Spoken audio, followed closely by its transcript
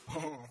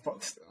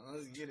folks.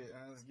 Let's get it.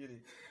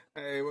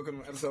 Hey,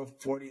 welcome to episode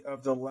 40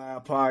 of the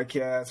Live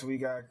Podcast. We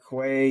got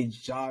Quay,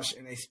 Josh,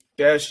 and a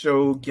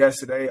special guest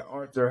today,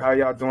 Arthur. How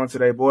y'all doing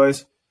today,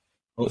 boys?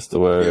 What's the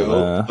word,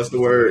 man? What's the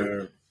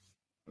word?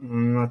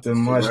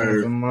 Nothing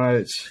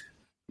much.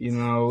 You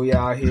know, we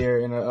out here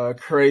in a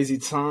crazy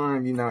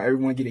time. You know,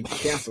 everyone getting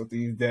canceled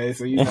these days.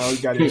 So, you know, we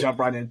got to jump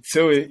right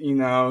into it. You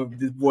know,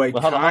 this boy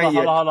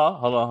Kanye.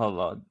 Hold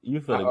on. You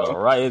finna go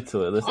right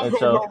into it. Let's I'm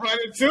intro. go right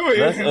into it.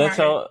 Let's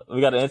intro.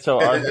 We got to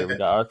intro Arthur. We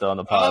got Arthur on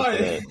the pod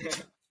today.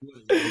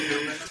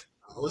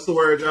 What's the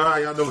word, y'all? How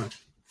y'all doing?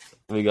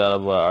 We got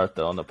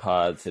Arthur on the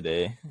pod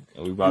today.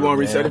 And we brought You want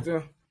to him reset in. it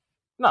then?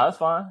 No, it's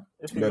fine.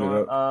 If you Bet it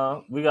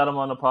want. We got him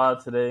on the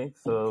pod today,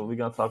 so we're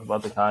gonna talk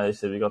about the Kanye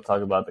shit. We're gonna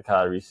talk about the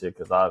Kyrie shit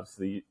because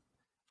obviously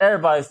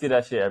everybody see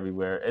that shit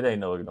everywhere. It ain't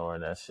no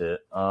ignoring that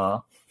shit.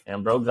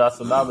 And bro got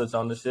some knowledge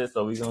on the shit,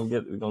 so we're gonna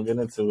get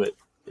into it.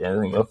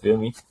 Yeah, you feel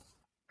me?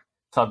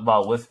 Talk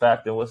about what's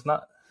fact and what's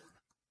not.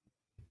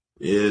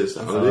 Yes,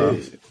 it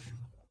is.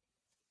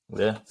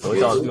 Yeah. So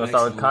we gonna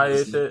start with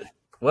Kanye shit.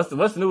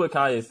 What's new with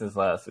Kanye since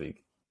last week?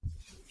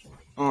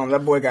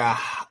 That boy got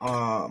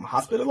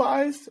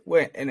hospitalized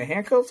in the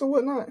handcuffs or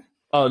whatnot.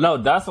 Oh no,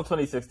 that's from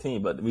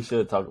 2016, but we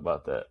should talk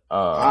about that.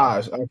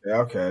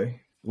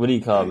 Okay. What do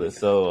you call it?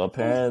 So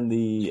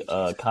apparently,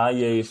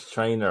 Kanye's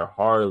trainer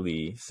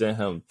Harley sent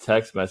him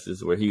text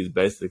messages where he was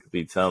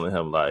basically telling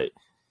him like,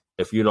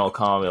 if you don't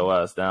calm your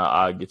ass down,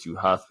 I'll get you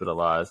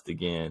hospitalized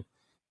again,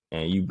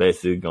 and you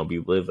basically gonna be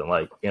living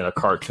like in a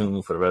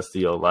cartoon for the rest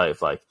of your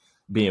life. Like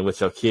being with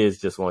your kids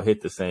just won't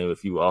hit the same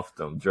if you off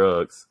them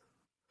drugs.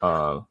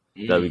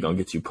 That we gonna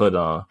get you put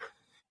on.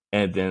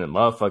 And then the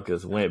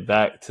motherfuckers went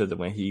back to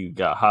when he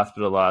got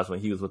hospitalized when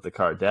he was with the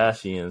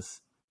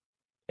Kardashians,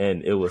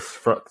 and it was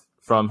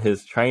from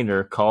his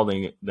trainer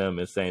calling them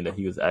and saying that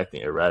he was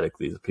acting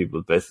erratically. So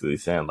people basically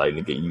saying like,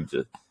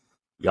 nigga,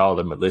 y'all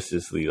are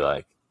maliciously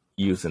like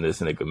using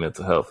this nigga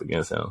mental health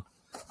against him.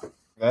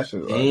 That's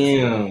just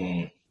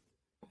damn.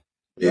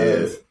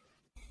 Yeah.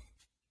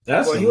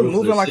 That's he was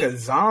moving like a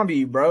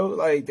zombie, bro.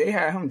 Like they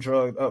had him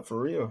drugged up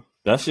for real.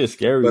 That shit's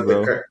scary, But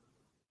bro.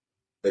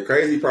 The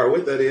crazy part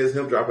with that is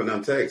him dropping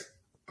them texts.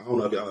 I don't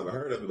know if y'all ever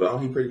heard of it, but all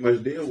he pretty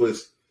much did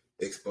was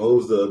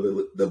expose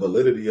the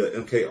validity of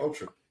MK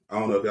Ultra. I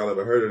don't know if y'all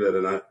ever heard of that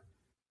or not,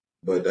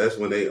 but that's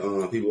when they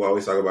people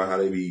always talk about how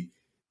they be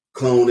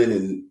cloning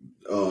and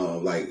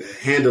like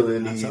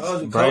handling these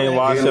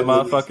brainwashing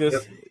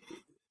motherfuckers.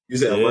 You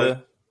said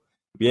what?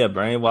 Yeah,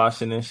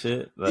 brainwashing and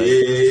shit. Like,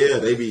 yeah.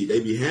 They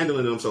be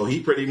handling them. So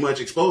he pretty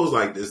much exposed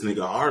like this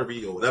nigga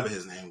Harvey or whatever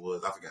his name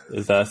was. I forgot.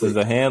 His ass is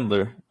a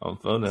handler on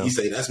phone now. He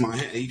say that's my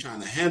hand. He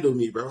trying to handle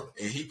me, bro.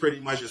 And he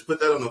pretty much just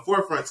put that on the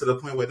forefront to the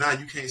point where now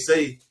you can't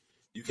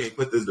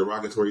put this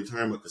derogatory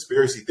term of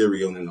conspiracy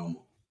theory on it no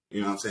more.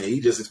 You know what I'm saying? He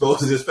just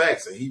exposes his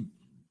facts and he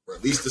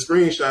released the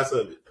screenshots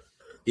of it.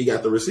 He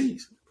got the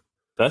receipts.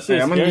 That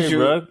shit's scary,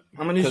 bro.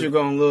 I'm gonna need you to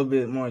go in a little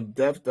bit more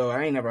depth, though.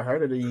 I ain't never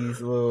heard of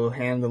these little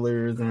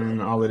handlers and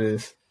all of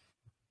this.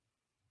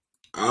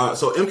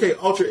 So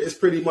MK Ultra is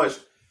pretty much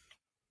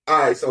all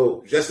right.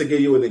 So just to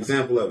give you an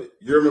example of it,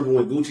 you remember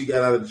when Gucci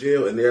got out of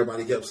jail and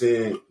everybody kept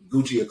saying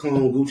Gucci a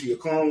clone, Gucci a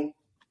clone.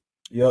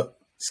 Yep.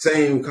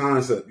 Same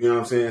concept. You know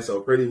what I'm saying?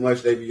 So pretty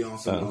much they be on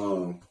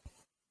some.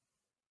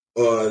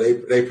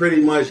 They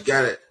pretty much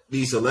got it.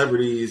 These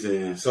celebrities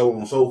and so on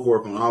and so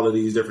forth on all of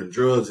these different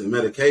drugs and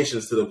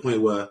medications to the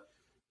point where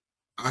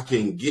I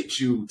can get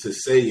you to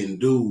say and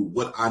do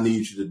what I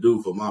need you to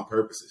do for my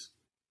purposes.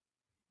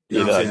 You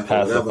know what I'm saying? For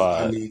whatever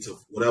I need to,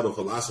 whatever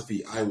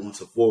philosophy I want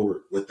to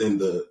forward within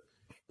the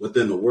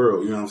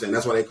world. You know what I'm saying?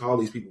 That's why they call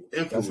these people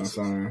influencers. That's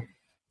what I'm saying.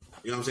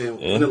 You know what I'm saying?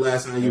 Yeah. When the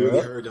last time you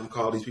really heard them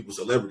call these people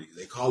celebrities?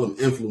 They call them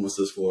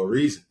influencers for a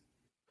reason.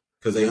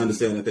 Because they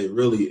understand that they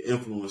really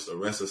influence the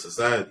rest of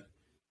society.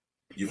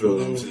 You feel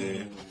what I'm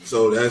saying?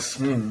 So that's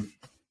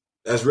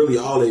really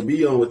all they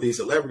be on with these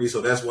celebrities. So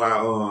that's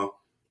why,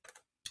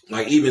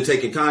 like even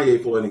taking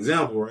Kanye for an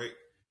example, right?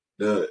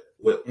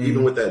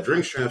 Even with that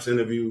Drink Champs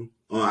interview,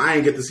 I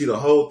didn't get to see the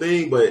whole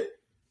thing, but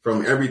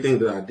from everything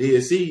that I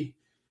did see,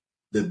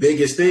 the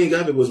biggest thing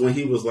of it was when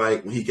he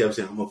kept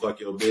saying, "I'm gonna fuck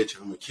your bitch,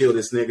 I'm gonna kill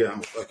this nigga, I'm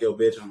gonna fuck your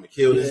bitch, I'm gonna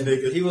kill this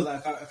nigga." He was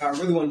like, "If I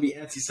really want to be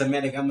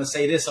anti-Semitic, I'm gonna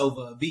say this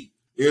over a beat."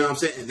 You know what I'm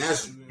saying? And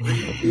that's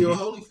real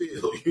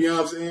Holyfield. You know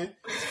what I'm saying?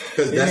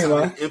 Because that's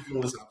how they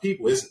influence our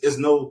people. It's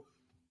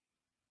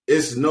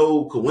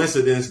no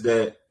coincidence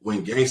that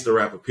when gangster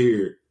rap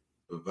appeared,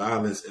 the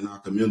violence in our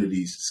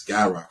communities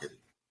skyrocketed.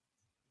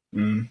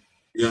 You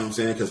know what I'm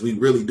saying? Because we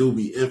really do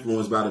be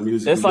influenced by the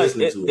music. It's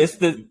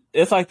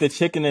like the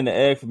chicken and the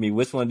egg for me.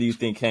 Which one do you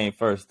think came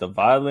first, the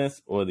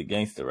violence or the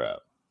gangster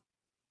rap?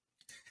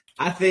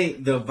 I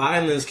think the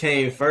violence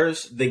came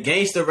first. The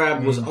gangster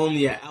rap was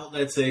only an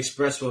outlet to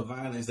express what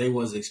violence they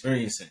was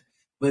experiencing.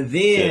 But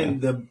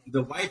then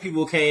the white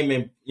people came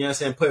and, you know what I'm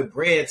saying, put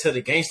bread to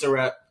the gangster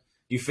rap,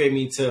 you feel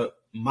me, to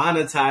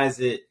monetize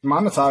the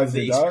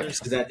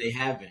experiences that they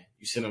having.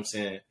 You see what I'm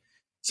saying?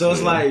 So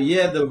it's like,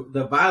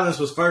 the violence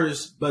was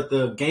first, but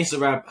the gangster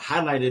rap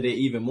highlighted it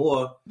even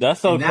more. That's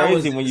so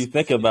crazy when you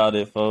think about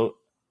it, folks.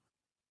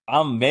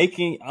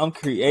 I'm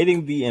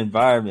creating the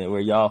environment where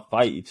y'all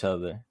fight each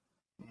other.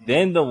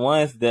 Then the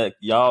ones that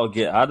y'all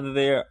get out of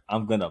there,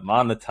 I'm gonna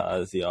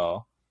monetize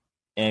y'all.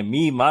 And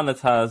me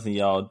monetizing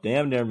y'all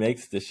damn near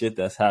makes the shit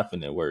that's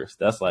happening worse.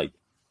 That's like,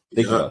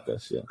 think about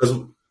that shit.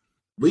 Because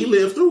we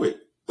lived through it.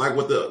 Like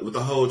with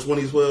the whole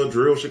 2012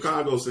 drill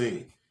Chicago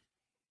scene.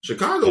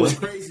 Chicago was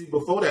crazy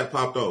before that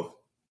popped off.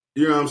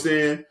 You know what I'm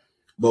saying?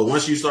 But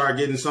once you start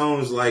getting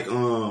songs like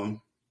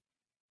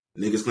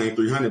Niggas Claim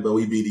 300, but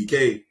we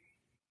BDK,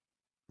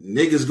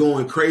 niggas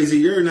going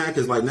crazier now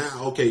because like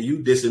now, okay, you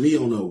dissing me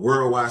on a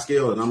worldwide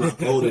scale and I'm not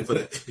voting for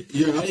that.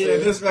 You know what I'm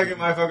saying? This fucking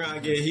motherfucker gonna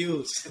get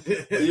huge. You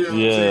know what I'm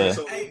saying?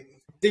 So, hey,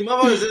 the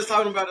motherfuckers just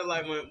talking about it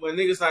like when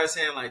niggas started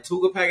saying like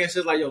Tuga Pack and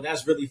shit, like, yo,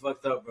 that's really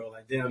fucked up, bro.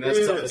 Like, damn, that's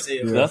tough to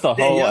say. Bro. That's a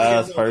whole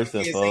ass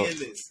person,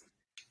 folks.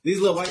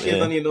 These little white kids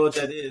don't even know what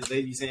that is.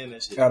 They be saying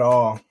that shit. At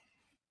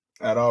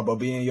all, but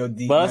being your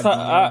D. But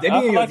I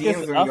feel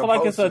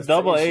like it's a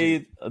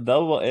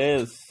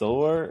double-edged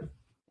sword.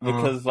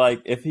 Because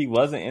like if he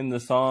wasn't in the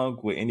song,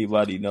 would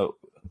anybody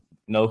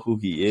know who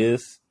he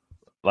is?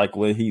 Like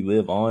would he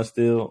live on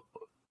still?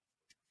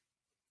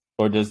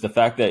 Or does the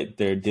fact that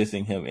they're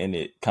dissing him in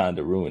it kind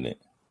of ruin it?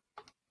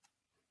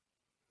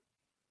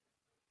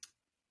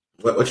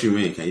 What you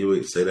mean? Can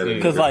you say that?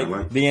 Because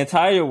like the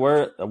entire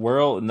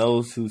world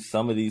knows who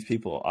some of these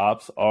people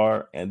ops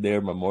are, and they're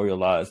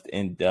memorialized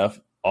in death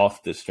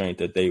off the strength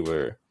that they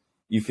were.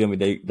 You feel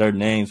me? Their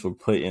names were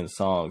put in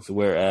songs,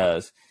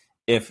 whereas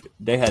if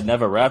they had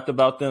never rapped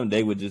about them,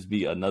 they would just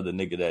be another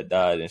nigga that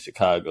died in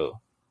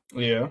Chicago.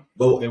 Yeah,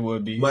 but they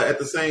would be. But at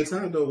the same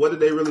time, though, what did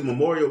they really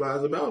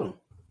memorialize about him?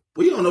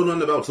 We don't know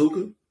nothing about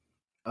Tuka.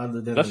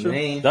 Other than That's the true.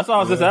 name. That's what I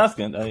was just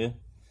asking.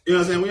 You know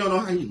what I'm saying? We don't know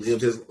how he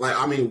lived his life.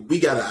 I mean, we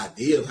got an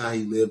idea of how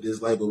he lived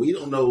his life, but we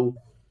don't know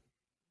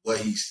what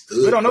he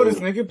stood. We don't know this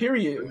nigga,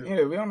 period.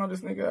 Yeah, we don't know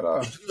this nigga at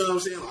all. You know what I'm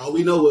saying? All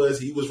we know was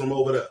he was from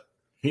over there.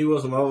 He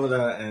was from over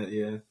there, and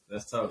yeah,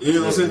 that's tough. You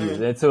know what I'm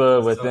saying? Into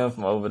it with them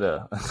from over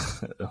there.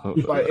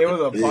 Like, it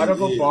was a part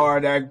of a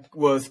bar that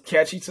was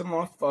catchy to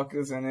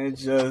motherfuckers, and it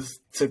just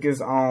took its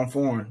own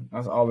form.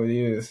 That's all it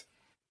is.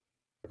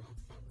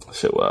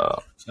 Shit,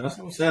 wow. That's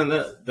what I'm saying.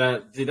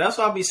 That's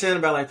what I be saying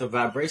about like the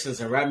vibrations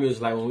and rap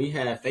music. Like when we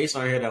had Face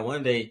on here that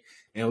one day,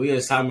 and we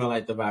was talking about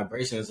like the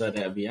vibrations of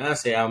that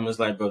Beyonce album. It's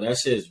like, bro, that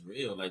shit is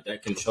real. Like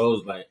that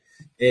controls, like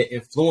it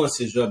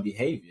influences your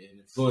behavior, it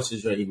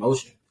influences your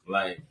emotion.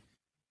 Like,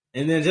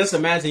 and then just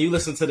imagine you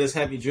listen to this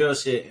heavy drill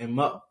shit, and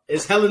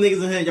it's hella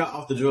niggas in here, y'all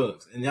off the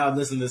drugs, and y'all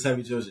listen to this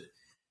heavy drill shit.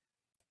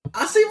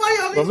 I see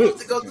why y'all need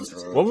to go through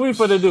some. What we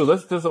finna do?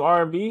 Listen to some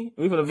R&B?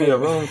 We finna be a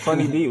room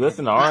 20 deep,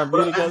 listen to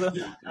R&B together?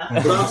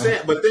 But I'm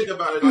saying, but think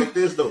about it like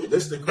this though.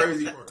 This is the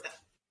crazy part.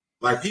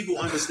 Like people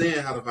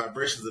understand how the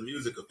vibrations of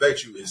music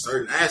affect you in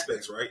certain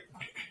aspects, right?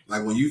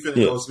 Like when you finna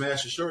go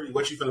smash a shorty,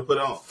 what you finna put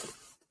on?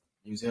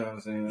 You see what I'm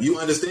saying? You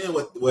understand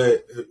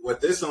what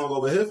this song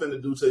over here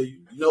finna do to you.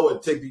 You know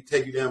what Take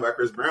You Down by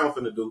Chris Brown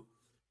finna do.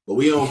 But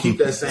we don't keep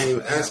that same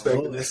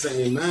aspect and that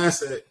same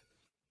mindset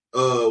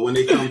when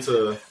they come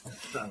to,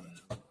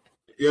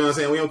 you know what I'm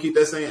saying? We don't keep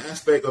that same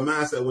aspect or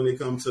mindset when it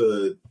comes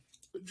to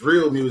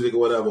drill music or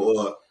whatever,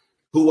 or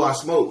Who I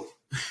Smoke.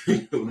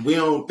 We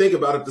don't think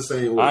about it the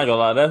same way. I ain't gonna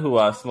lie, that Who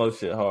I Smoke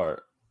shit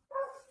hard.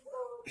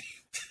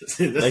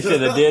 They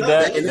should have did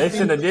that. They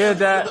should have did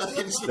that.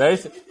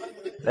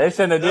 They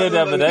shouldn't have did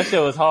that, but that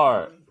shit was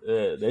hard.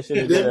 Yeah, they should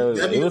have did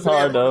that. It was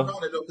hard though.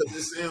 Because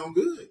it sounds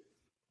good.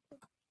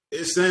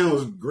 It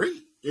sounds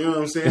great. You know what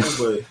I'm saying?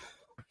 But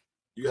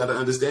you got to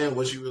understand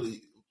what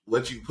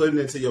you putting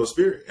into your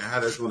spirit and how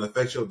that's going to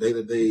affect your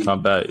day-to-day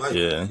life,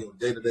 your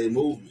day-to-day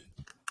movement.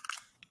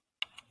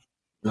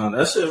 No,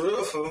 that shit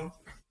real, fool.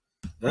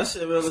 That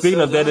shit real. Speaking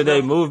of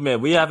day-to-day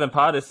movement, we haven't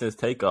potted since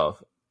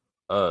Takeoff.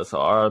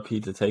 So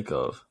RIP to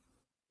Takeoff.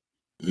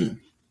 I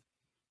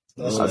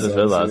just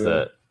realized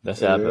that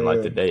shit happened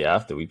like the day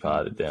after we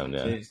potted down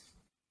there.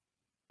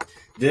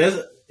 There's,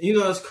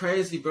 it's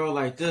crazy, bro.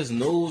 Like this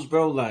news,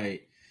 bro.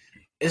 Like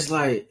it's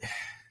like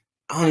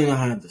I don't even know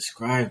how to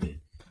describe it.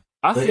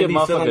 I see a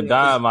motherfucker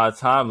die on my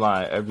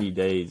timeline every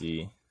day,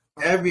 G.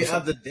 Every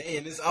other day,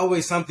 and it's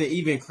always something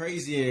even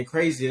crazier and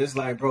crazier. It's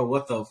like, bro,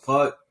 what the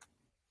fuck?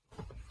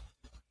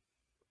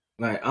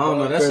 Like, I don't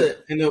know. That's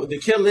it. And the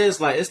kill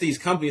is like, it's these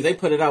companies. They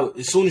put it out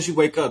as soon as you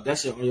wake up. That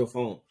shit on your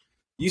phone.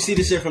 You see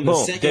the shit from the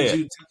second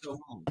you touch your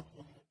phone.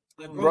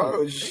 Like,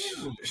 bro,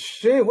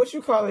 shit. What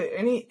you call it?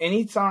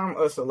 Anytime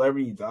a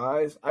celebrity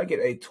dies, I get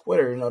a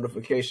Twitter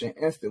notification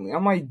instantly.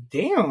 I'm like,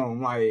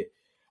 damn. Like,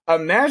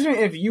 imagine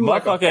if you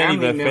like a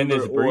family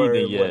member or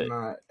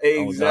whatnot.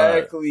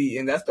 Exactly,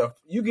 and that's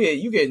you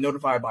get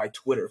notified by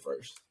Twitter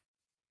first.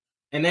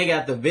 And they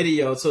got the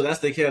video, so that's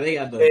the kill. They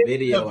got the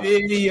video. The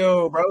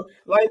video, bro.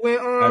 Like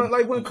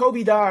when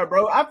Kobe died,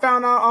 bro. I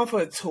found out off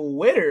of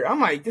Twitter.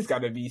 I'm like, this got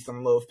to be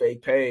some little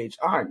fake page.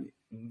 No,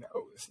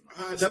 it's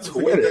not. That's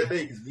Twitter. That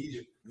day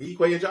because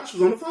Quay and Josh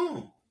was on the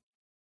phone,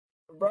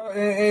 bro. And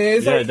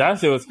it's like, that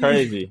shit was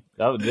crazy.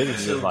 That was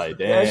just like,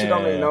 damn. That shit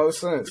don't make no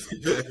sense.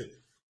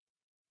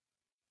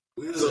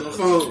 We was on the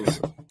phone.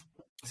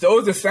 So it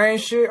was the same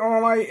shit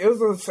on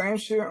the same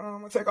shit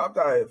on Takeoff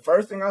diet.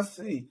 First thing I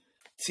see,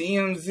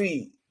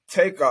 TMZ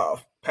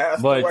Takeoff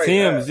passed But away.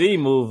 TMZ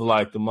moved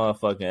like the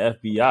motherfucking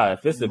FBI.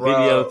 If it's a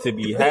video to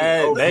be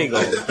had, they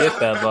gonna get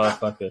that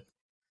motherfucker.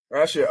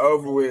 That shit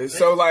over with.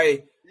 So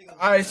like,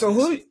 all right. So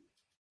who,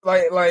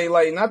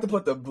 like, not to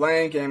put the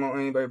blame game on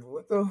anybody,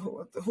 but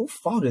who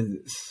fault is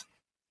this?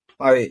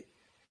 Like,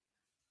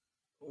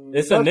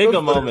 it's a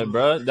nigga moment,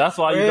 bro. That's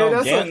why you don't.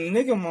 That's a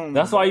nigga moment.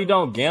 That's why you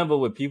don't gamble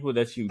with people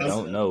that you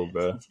don't know,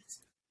 bro.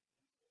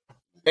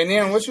 And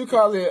then what you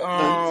call it?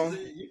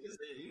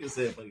 You can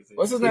say it.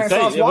 What's his name?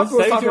 Sauce Walker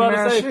was talking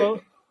mad shit.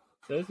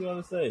 Say what you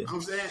want to say.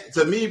 I'm saying,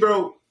 to me,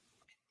 bro,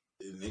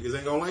 niggas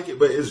ain't gonna like it,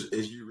 but it's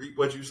you reap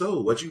what you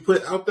sow. What you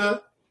put out there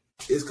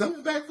is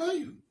coming back for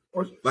you.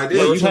 Like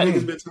this, what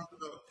niggas been talking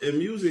about in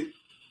music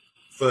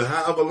for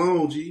however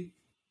long, G.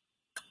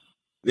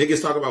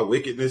 Niggas talk about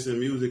wickedness in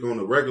music on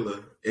the regular,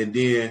 and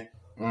then,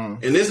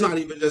 and it's not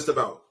even just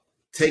about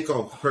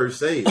Takeoff per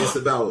se. It's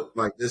about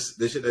like this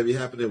shit that be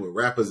happening with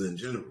rappers in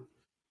general.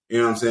 You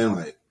know what I'm saying?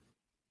 Like,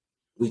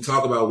 we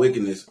talk about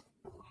wickedness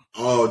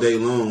all day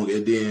long,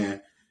 and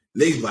then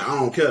niggas like, I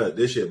don't care,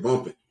 this shit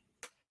bumping.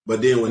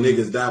 But then when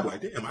niggas die,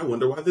 like, damn, I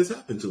wonder why this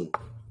happened to him.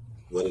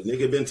 Well, the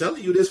nigga been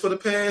telling you this for the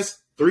past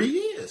 3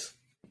 years.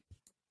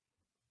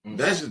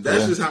 That's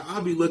just how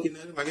I be looking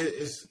at it. Like,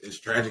 it's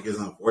tragic, it's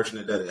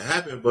unfortunate that it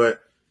happened,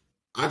 but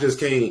I just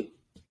can't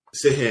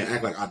sit here and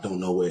act like I don't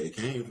know where it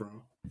came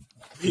from.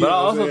 But I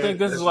also think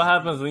this is what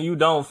happens when you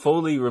don't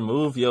fully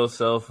remove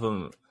yourself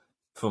from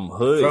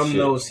hood from shit.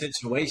 Those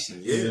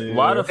situations. Yeah.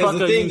 Why the fuck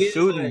are you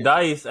shooting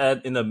dice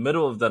in the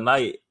middle of the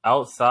night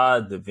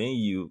outside the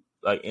venue,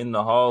 like in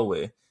the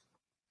hallway?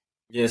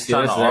 Yeah,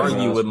 trying to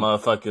argue with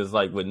motherfuckers,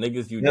 like with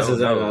niggas you don't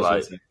know.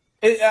 Like,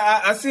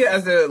 I see it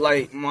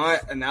as my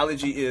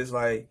analogy is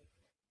like,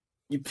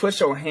 you put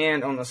your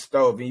hand on the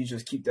stove and you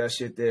just keep that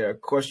shit there. Of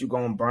course, you're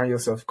gonna burn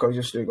yourself because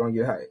your shit gonna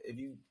get hot. If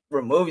you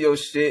remove your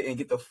shit and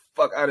get the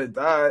fuck out of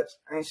Dodge,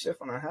 ain't shit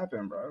gonna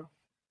happen, bro.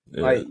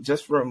 Yeah. Like,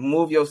 just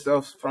remove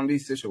yourself from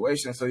these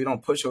situations so you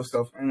don't put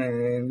yourself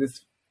in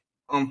this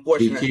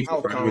unfortunate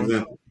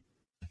outcome.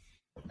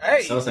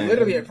 Hey,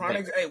 literally a prime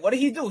example. Hey, what did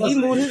he do? He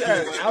moved his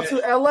ass out to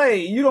LA.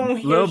 You don't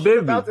hear shit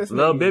about this.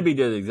 Lil Bibby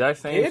did the exact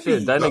same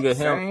shit. That nigga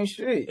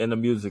him in the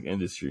music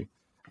industry.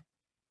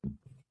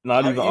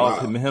 Not even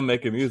on him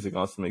making music,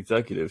 on some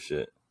executive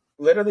shit.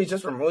 Literally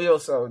just remove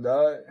yourself,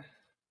 dog.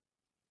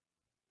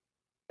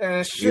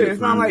 And shit, it's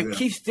not like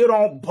Keith still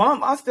don't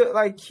bump. I still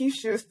like Keith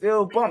shit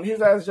still bump.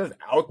 His ass just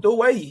out the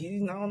way.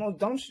 He's not on no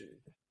dumb shit.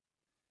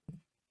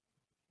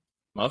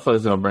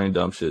 Motherfuckers gonna bring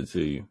dumb shit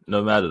to you,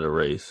 no matter the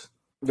race.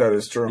 That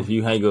is true. If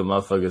you hang with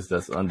motherfuckers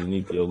that's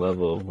underneath your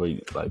level of where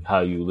you, like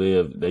how you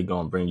live, they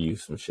gonna bring you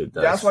some shit.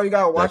 That's why you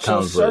gotta watch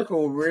your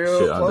circle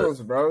real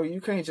close, bro.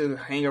 You can't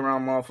just hang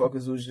around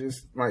motherfuckers who's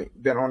just like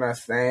been on that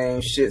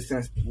same shit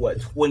since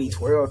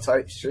 2012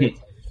 type shit.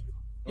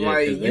 Yeah,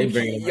 like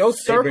your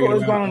circle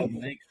is gonna.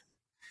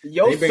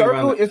 Your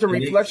circle is a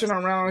reflection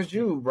around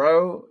you,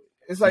 bro.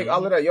 It's like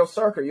all of that. Your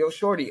circle, your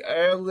shorty,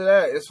 all of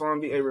that is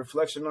going to be a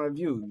reflection of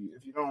you.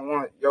 If you don't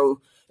want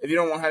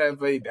to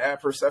have a bad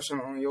perception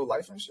on your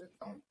life and shit,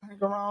 don't hang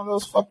around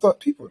those fucked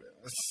up people.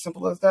 It's as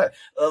simple as that.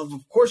 Of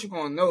course, you're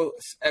going to know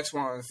X,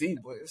 Y, and Z,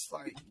 but it's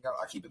like, you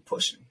gotta keep it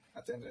pushing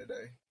at the end of the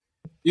day.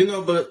 You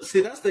know, but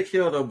see, that's the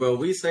kill though, bro.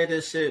 We say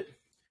this shit,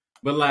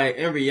 but like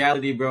in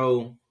reality,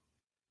 bro,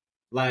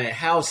 like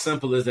how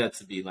simple is that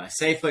to be? Like,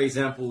 say for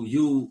example,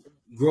 you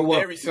grow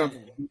up very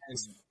simple.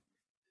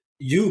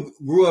 You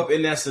grew up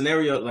in that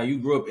scenario, like you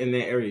grew up in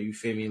that area. You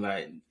feel me?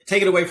 Like,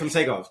 take it away from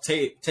Takeoff.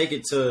 Take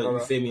it to you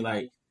feel me?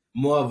 Like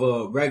more of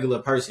a regular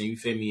person. You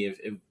feel me?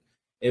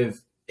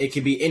 If it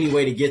could be any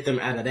way to get them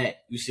out of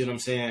that. You see what I'm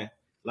saying?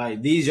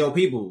 Like, these your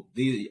people.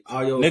 These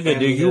are your nigga.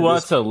 Do you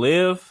want to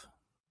live?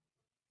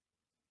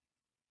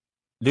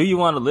 Do you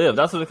want to live?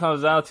 That's what it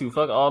comes down to.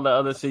 Fuck all the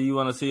other shit you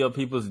want to see your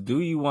people's.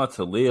 Do you want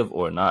to live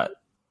or not?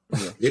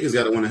 Niggas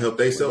gotta want to help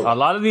themselves. A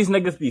lot of these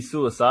niggas be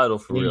suicidal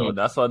for real.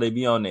 That's why they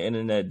be on the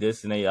internet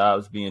dissing their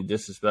ops, being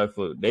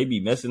disrespectful. They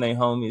be missing their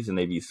homies and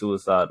they be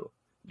suicidal.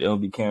 They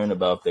don't be caring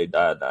about if they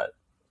die or not.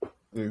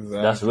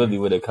 Exactly. That's really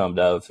what it comes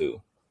down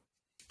to.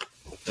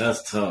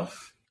 That's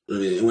tough.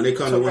 When they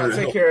come to want to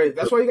take care of,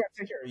 that's why you gotta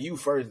take care of you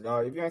first,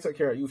 dog. If you don't take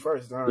care of you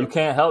first, dog, you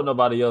can't help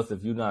nobody else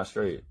if you're not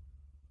straight.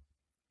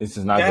 It's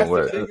just not gonna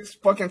work. That's the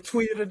biggest fucking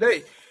tweet of the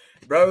day,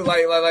 bro.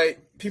 Like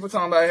people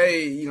talking about,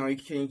 hey, you know,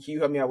 can you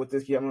help me out with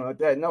this? Can you help me out with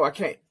that? No, I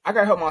can't. I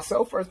gotta help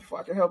myself first before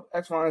I can help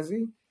X, Y, and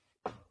Z.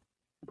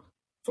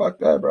 Fuck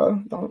that,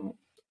 bro. Don't.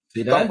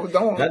 See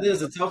that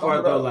is a tough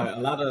part though. Like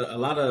a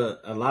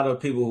lot of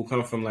people who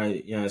come from,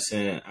 like, you know what I'm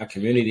saying, our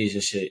communities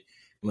and shit.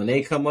 When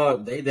they come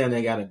up, they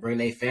gotta bring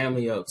their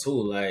family up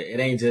too. Like, it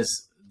ain't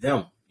just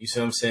them. You see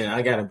what I'm saying?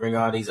 I gotta bring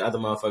all these other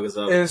motherfuckers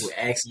up who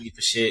ask me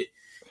for shit.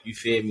 You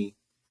feel me?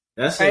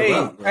 That's hey,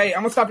 I'm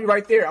gonna stop you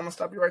right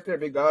there,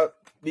 big dog.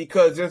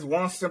 Because there's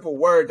one simple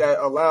word that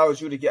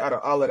allows you to get out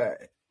of all of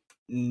that.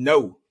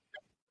 No.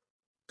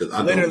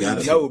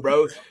 Literally, no,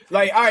 bro.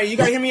 Like, all right, you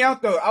gotta hear me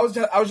out though. I was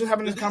just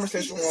having this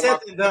conversation.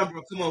 Done,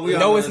 bro. Come on,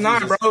 no, it's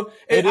not, bro.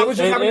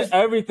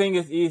 Everything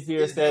is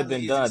easier said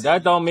than done.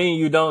 That don't mean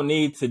you don't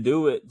need to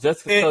do it.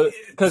 Just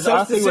because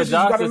I see what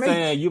Josh is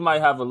saying, you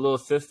might have a little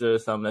sister or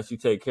something that you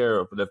take care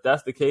of. But if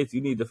that's the case,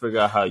 you need to figure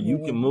out how you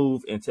can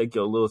move and take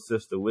your little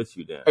sister with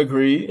you. Then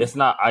agreed. It's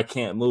not I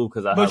can't move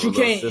because I. But have you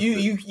can't.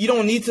 You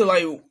don't need to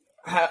like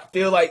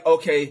feel like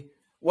okay.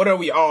 What are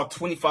we all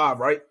 25,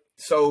 right?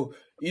 So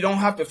you don't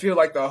have to feel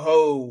like the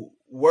whole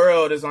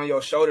world is on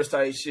your shoulders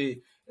type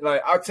shit.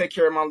 Like, I'll take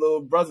care of my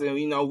little brother.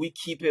 You know, we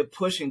keep it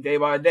pushing day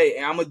by day.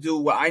 And I'm going to do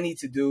what I need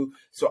to do.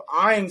 So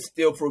I'm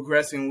still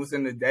progressing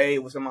within the day,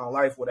 within my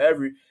life,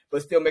 whatever,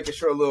 but still making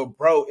sure little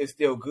bro is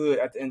still good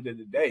at the end of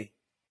the day.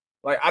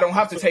 Like, I don't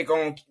have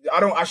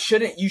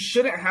to you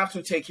shouldn't have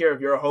to take care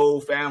of your whole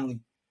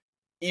family.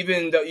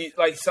 Even though,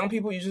 like, some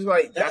people, you just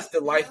like, that's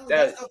the life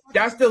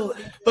that's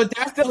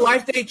the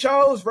life they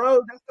chose, bro.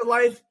 That's the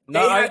life.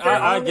 No,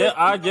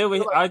 I get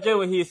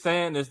what he's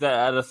saying is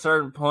that at a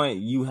certain point,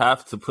 you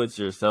have to put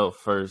yourself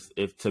first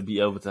to be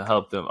able to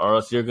help them, or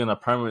else you're going to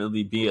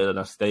permanently be in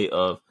a state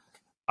of,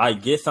 I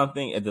get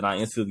something and then I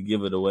instantly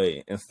give it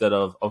away instead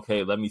of,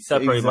 okay, let me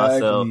separate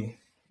myself,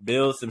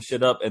 build some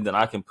shit up, and then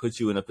I can put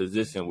you in a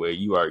position where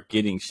you are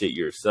getting shit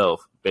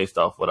yourself based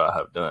off what I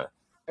have done.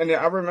 And then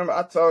I remember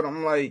I told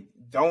him, like,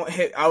 don't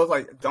hit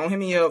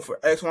me up for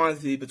X, Y, and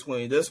Z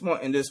between this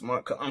month and this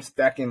month because I'm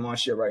stacking my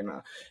shit right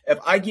now. If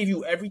I give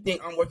you everything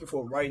I'm working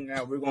for right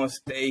now, we're going to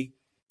stay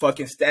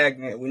fucking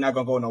stagnant. We're not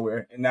going to go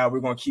nowhere. And now we're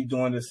going to keep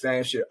doing the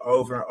same shit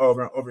over and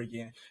over and over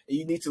again. And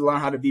you need to learn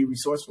how to be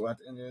resourceful at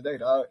the end of the day,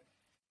 dog.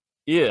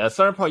 Yeah, at a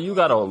certain point, you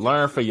got to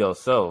learn for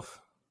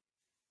yourself.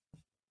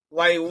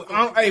 Like,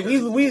 we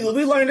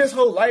learned this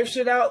whole life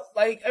shit out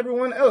like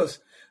everyone else.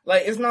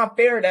 Like, it's not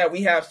fair that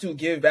we have to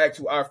give back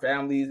to our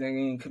families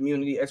and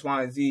community X,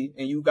 Y, and Z.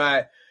 And you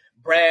got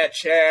Brad,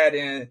 Chad,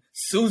 and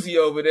Susie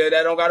over there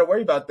that don't got to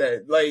worry about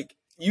that. Like,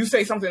 you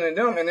say something to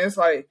them, and it's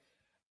like,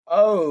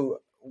 oh,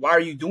 why are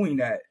you doing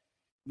that?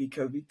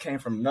 Because we came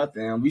from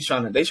nothing. They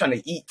trying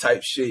to eat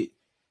type shit.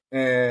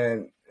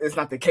 And it's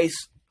not the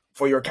case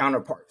for your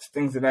counterparts,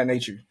 things of that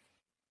nature.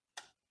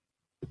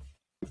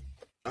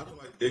 I feel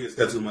like niggas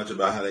care too much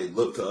about how they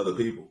look to other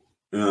people.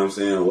 You know what I'm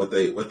saying? What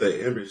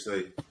they image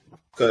say.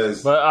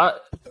 That's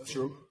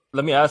true.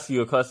 Let me ask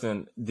you a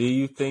question. Do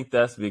you think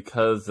that's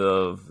because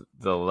of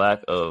the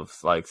lack of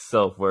like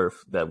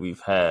self-worth that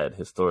we've had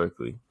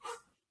historically?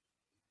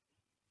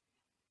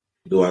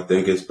 Do I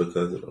think it's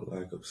because of the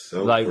lack of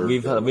self-worth? Like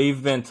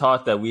we've been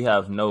taught that we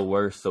have no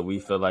worth, so we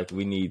feel like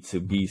we need to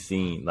be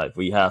seen. Like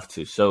we have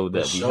to show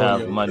that we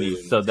have money,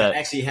 so that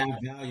actually have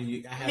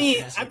value.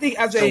 I think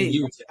as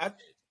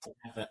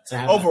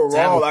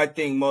overall, I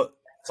think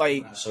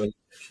like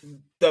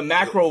the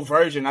macro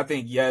version, I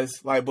think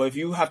yes. Like, but if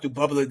you have to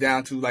bubble it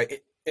down to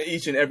like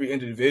each and every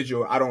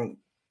individual, I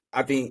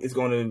think it's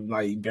going to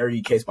like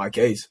vary case by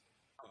case.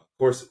 Of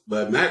course,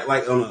 but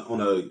like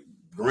on a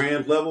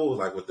grand level,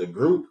 like with the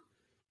group,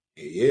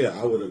 yeah,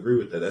 I would agree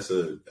with that. That's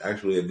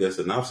actually a good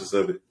synopsis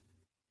of it.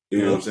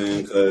 You know what I'm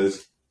saying?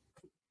 Because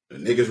the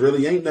niggas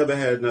really ain't never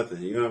had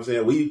nothing. You know what I'm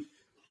saying?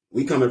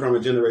 We coming from a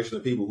generation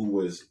of people who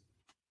was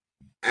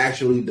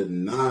actually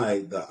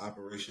denied the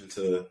operation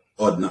to,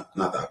 or not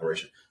the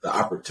operation, the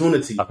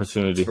opportunity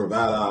to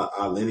provide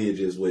our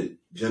lineages with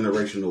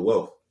generational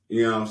wealth.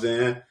 You know what I'm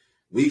saying?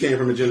 We came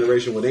from a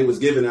generation where they was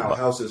giving out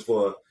houses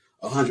for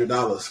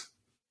 $100.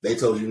 They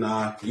told you,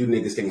 nah, you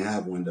niggas can't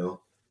have one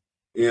though.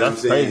 You know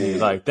That's what I'm saying? Crazy.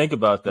 Like, think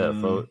about that,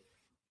 folks.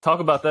 Talk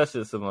about that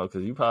shit some more,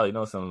 because you probably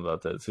know something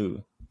about that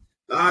too.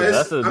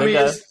 Because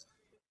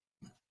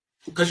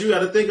you got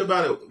to think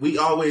about it. We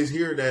always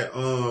hear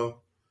that,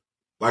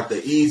 like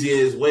the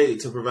easiest way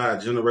to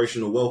provide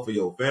generational wealth for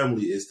your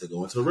family is to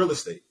go into real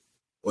estate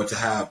or to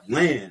have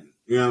land.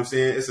 You know what I'm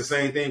saying? It's the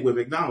same thing with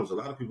McDonald's. A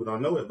lot of people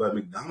don't know it, but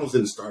McDonald's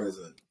didn't start as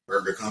a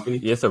burger company.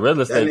 Yeah, it's a real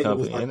estate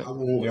company. Like, I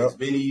want as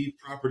many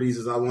properties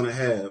as I want to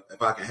have,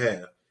 if I can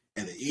have.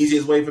 And the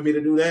easiest way for me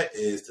to do that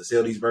is to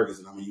sell these burgers,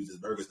 and I'm going to use these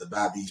burgers to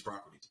buy these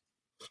properties.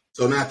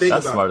 So now think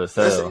That's about smart as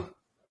hell.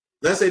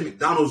 Let's say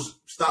McDonald's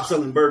stopped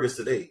selling burgers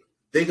today.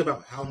 Think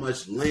about how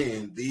much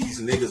land these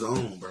niggas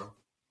own, bro.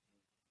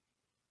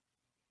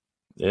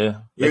 Yeah,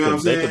 they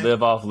could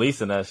live off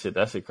leasing that shit.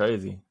 That shit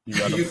crazy.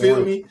 You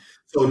feel me?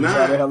 So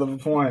now, a hell of a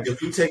point.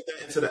 If you take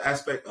that into the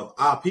aspect of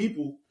our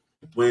people,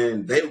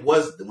 when they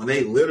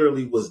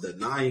literally was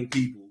denying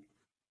people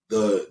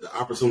the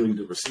opportunity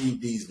to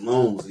receive these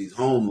loans, these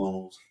home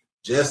loans,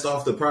 just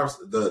off the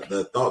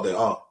thought that,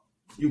 oh,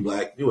 you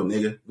black, you a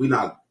nigga, we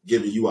not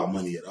giving you our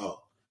money at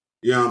all.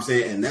 You know what I'm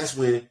saying? And that's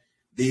when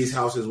these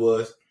houses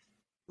was,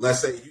 let's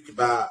say you could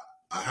buy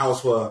a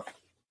house for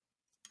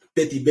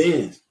 50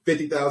 bands,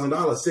 $50,000,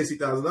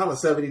 $60,000,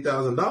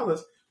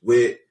 $70,000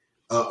 with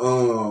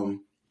 $50,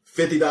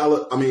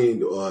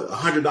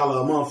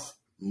 $100 a month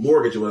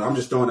mortgage. I'm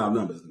just throwing out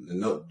numbers.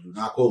 No, do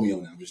not quote me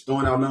on that. I'm just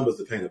throwing out numbers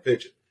to paint a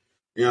picture.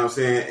 You know what I'm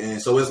saying? And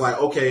so it's like,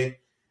 okay,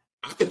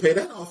 I can pay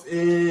that off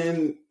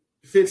in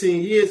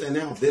 15 years, and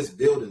now this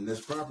building,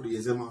 this property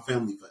is in my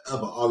family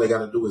forever. All they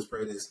got to do is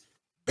pay this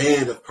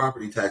band of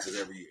property taxes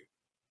every year.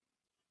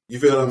 You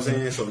feel what I'm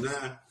saying? So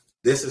now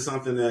this is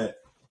something that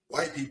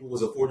white people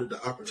was afforded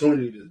the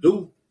opportunity to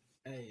do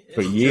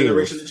for years.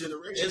 Generation to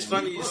generation. It's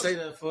funny you say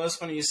that. It's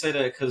funny you say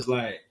that because,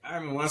 like, I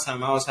remember one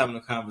time I was having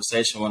a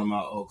conversation with one of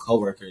my old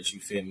coworkers. You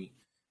feel me?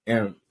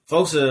 And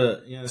folks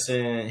are, you know what I'm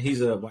saying?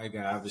 He's a white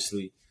guy,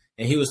 obviously.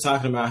 And he was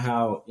talking about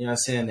how, you know what I'm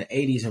saying, the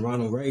 80s and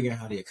Ronald Reagan,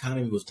 how the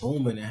economy was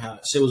booming and how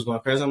shit was going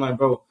crazy. I'm like,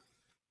 bro,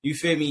 you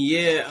feel me?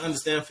 Yeah, I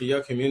understand for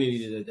your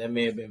community that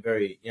may have been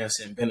very, you know what I'm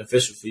saying,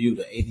 beneficial for you,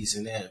 the 80s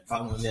and then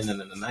following in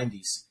the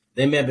 90s.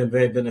 They may have been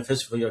very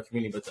beneficial for your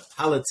community, but the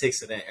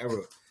politics of that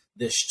era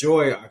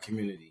destroy our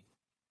community.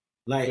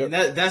 Like, and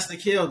that's the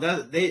kill.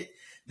 That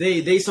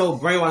they so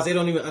brainwashed, they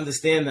don't even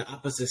understand the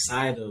opposite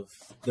side of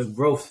the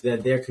growth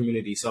that their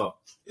community saw.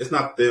 It's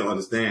not that they don't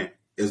understand.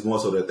 It's more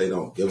so that they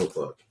don't give a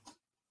fuck.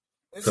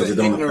 It's an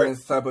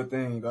ignorance type of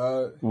thing,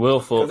 dog.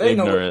 Willful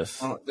ignorance.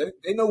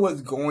 They know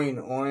what's going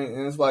on,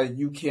 and it's like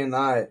you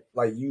cannot,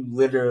 like, you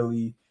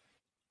literally,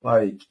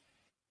 like,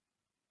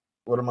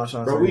 what am I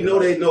trying to say? Bro, we know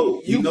they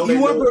know. You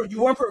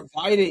weren't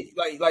provided,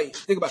 like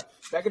think about it.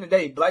 Back in the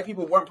day, black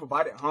people weren't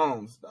provided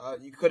homes.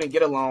 You couldn't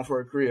get a loan for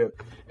a crib,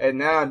 and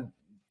now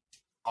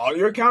all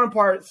your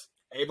counterparts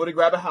able to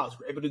grab a house,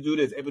 able to do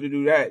this, able to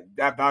do that.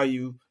 That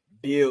value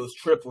bills,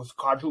 triples,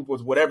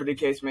 quadruples, whatever the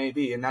case may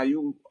be, and now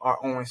you are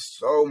owing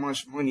so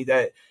much money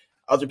that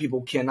other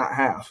people cannot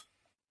have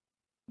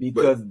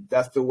because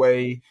that's the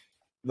way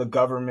the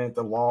government,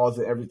 the laws,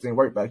 and everything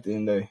worked back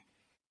then.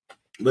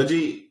 But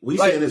G, we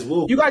saying this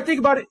wolf. You gotta think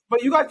about it,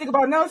 but you gotta think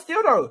about it now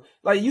still though.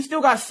 Like, you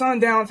still got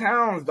sundown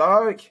towns,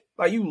 dog.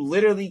 Like, you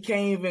literally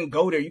can't even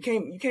go there. You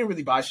can't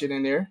really buy shit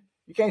in there.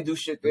 You can't do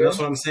shit there. That's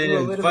what I'm saying.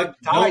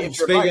 Don't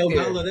spend your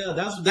dollar there.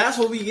 That's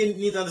what we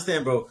need to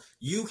understand, bro.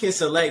 You can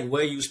select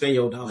where you spend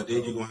your dollar. But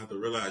then you're gonna have to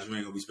realize you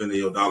ain't gonna be spending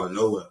your dollar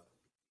nowhere.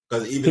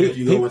 Because even if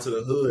you go into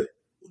the hood,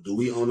 do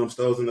we own them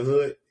stores in the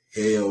hood?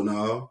 Hell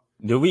no.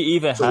 Do we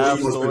even have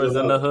stores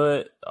in the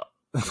hood?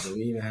 Do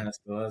we even have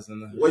stores in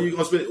the hood? What you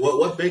gonna spend?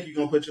 What bank you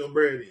gonna put your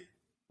bread in?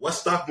 What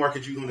stock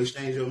market you gonna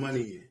exchange your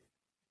money in?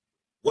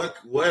 What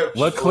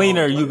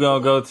cleaner you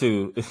gonna go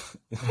to?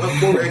 What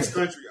Forex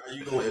country are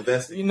you gonna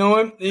invest in? You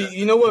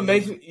know what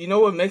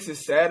makes it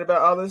sad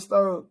about all this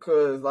though?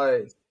 Cause,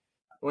 like,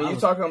 when you're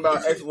talking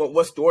about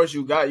what stores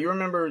you got, you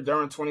remember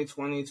during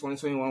 2020,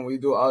 2021, we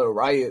do all the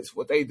riots.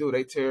 What they do,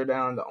 they tear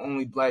down the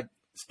only black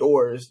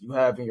stores you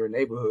have in your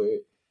neighborhood,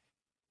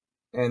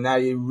 and now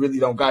you really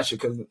don't got shit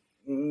because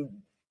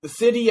the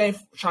city ain't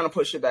trying to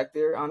put shit back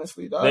there.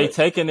 Honestly, dog. They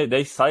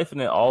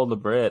siphoning all the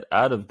bread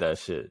out of that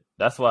shit.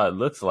 That's why it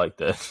looks like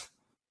that.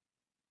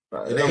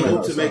 Right. And they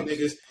hope to make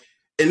niggas.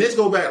 And this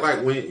go back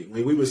like when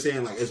we were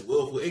saying like it's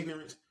willful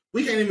ignorance.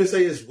 We can't even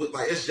say it's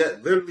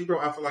just literally, bro.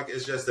 I feel like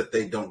it's just that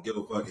they don't give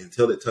a fuck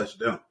until it touched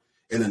them.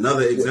 And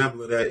another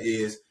example of that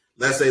is,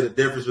 let's say the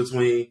difference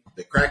between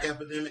the crack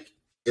epidemic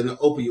and the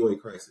opioid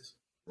crisis,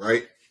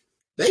 right?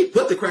 They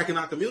put the crack in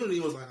our community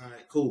and was like, all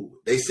right, cool.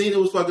 They seen it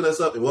was fucking us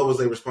up, and what was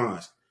their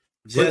response?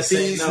 Put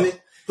these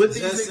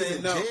niggas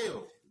in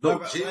jail.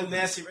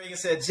 Nancy Reagan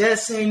said,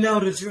 just say no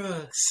to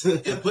drugs.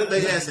 And put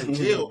their ass in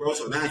jail, bro.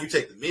 So now you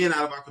take the men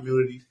out of our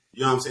community.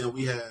 You know what I'm saying?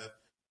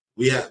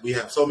 We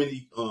have so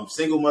many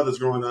single mothers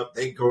growing up.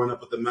 They growing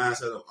up with the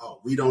mindset of,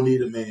 oh, we don't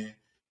need a man.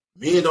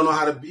 Men don't know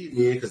how to be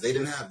men because they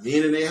didn't have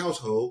men in their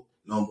household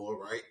no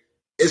more, right?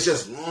 It's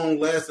just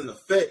long-lasting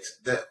effects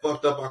that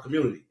fucked up our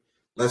community.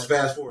 Let's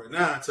fast forward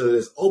now to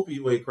this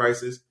opioid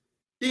crisis.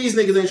 These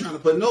niggas ain't trying to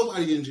put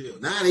nobody in jail.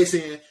 Now they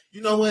saying,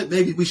 you know what?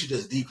 Maybe we should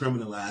just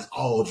decriminalize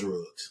all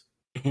drugs.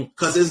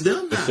 Because it's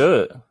them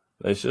now.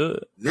 They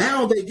should.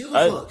 Now they give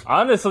a fuck.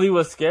 Honestly,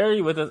 what's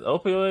scary with this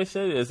opioid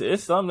shit is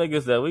it's some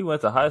niggas that we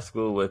went to high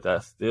school with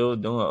that still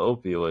doing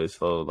opioids,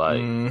 folks.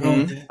 Like,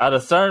 at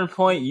a certain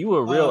point, you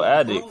a real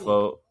addict,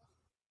 folks.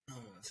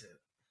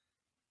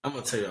 I'm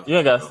gonna tell you. You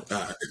ain't got.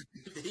 I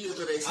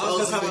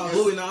was gonna talk about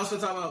Boobie. No, I was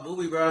gonna talk about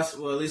Boobie, bro.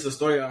 Well, at least the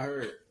story I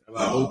heard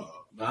about Boobie.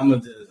 But I'm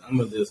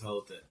gonna just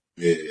hold that.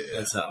 Yeah.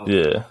 That's how.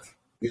 Yeah.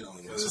 We don't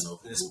want to know.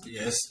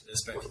 It's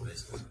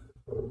speculation.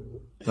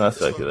 Not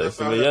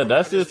speculation, but yeah,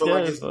 that's just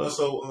scary.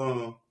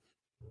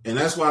 And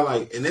that's why,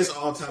 like, and this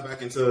all tie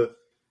back into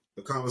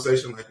the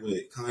conversation, like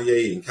with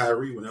Kanye and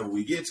Kyrie. Whenever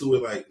we get to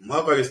it, like,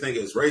 motherfuckers think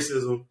it's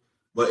racism,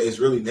 but it's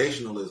really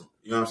nationalism.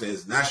 You know what I'm saying?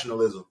 It's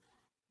nationalism.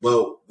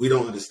 But we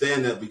don't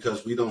understand that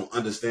because we don't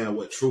understand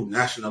what true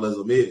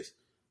nationalism is.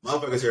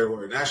 Motherfuckers hear the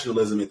word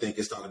nationalism and think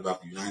it's talking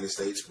about the United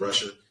States,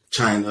 Russia,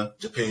 China,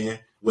 Japan,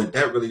 when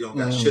that really don't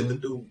got shit to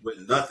do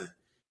with nothing.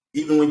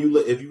 Even when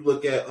if you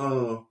look at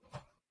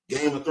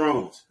Game of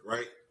Thrones,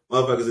 right?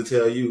 Motherfuckers will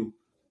tell you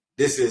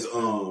this is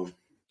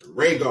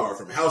Rhaegar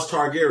from House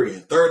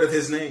Targaryen, third of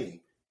his name.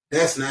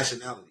 That's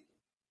nationality.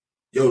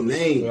 Your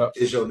name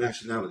is your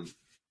nationality.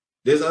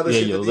 There's other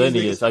shit. Your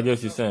lineage. I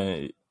guess you're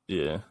saying.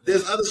 Yeah.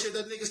 There's other shit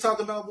that niggas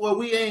talking about, boy.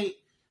 We ain't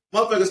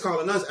motherfuckers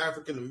calling us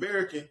African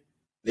American.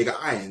 Nigga,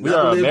 I ain't. We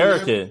are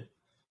American.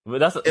 But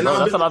that's what I've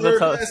been telling.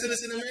 I've been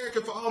citizen in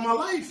America for all my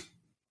life.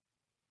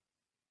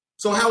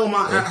 So how am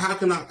I? How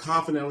can I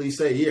confidently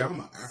say, yeah, I'm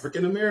an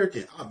African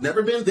American? I've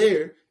never been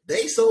there.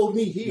 They sold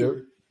me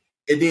here,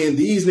 and then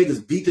these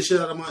niggas beat the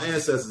shit out of my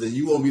ancestors, and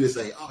you want me to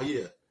say, oh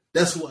yeah,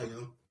 that's who I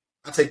am.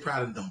 I take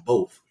pride in them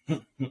both.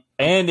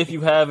 And if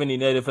you have any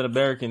Native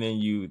American in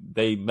you,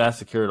 they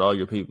massacred all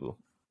your people.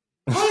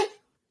 What?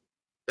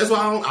 That's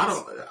why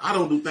I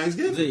don't do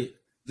Thanksgiving.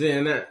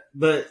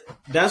 But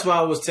that's why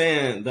I was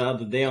saying the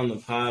other day on the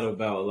pod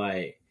about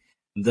like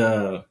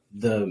the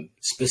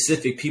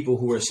specific people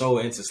who were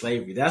sold into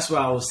slavery. That's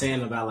what I was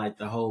saying about like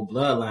the whole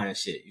bloodline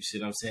shit. You see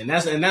what I'm saying?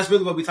 That's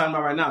really what we're talking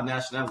about right now,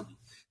 nationality.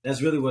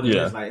 That's really what it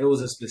is. Like it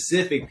was a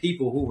specific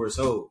people who were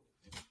sold.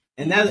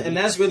 And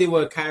that's really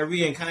what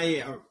Kyrie and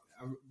Kanye are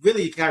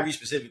really Kyrie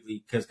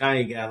specifically, because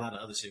Kanye got a lot of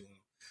other shit going on.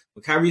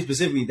 But Kyrie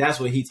specifically, that's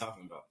what he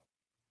talking about.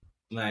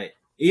 Like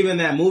even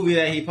that movie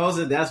that he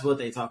posted, that's what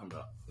they talking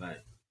about. Like,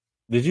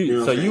 did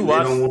you? So you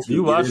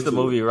watched the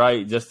movie,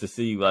 right? Just to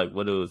see like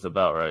what it was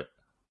about, right?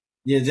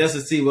 Yeah, just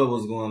to see what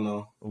was going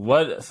on.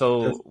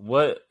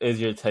 What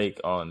is your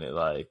take on it?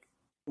 Like,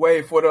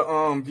 wait for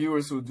the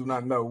viewers who do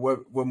not know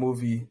what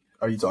movie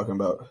are you talking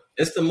about?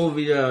 It's the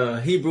movie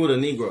Hebrew the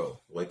Negro.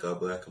 Wake Up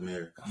Black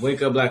America.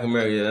 Wake Up Black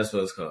America. Yeah, that's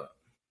what it's called.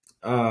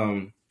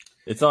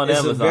 It's on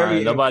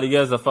Amazon. Nobody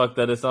gives a fuck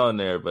that it's on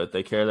there, but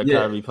they care that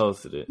Kyrie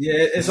posted it. Yeah,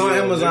 it's on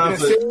Amazon.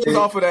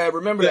 Off of that,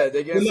 remember that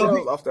they get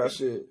sales off that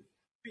shit.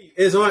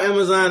 It's on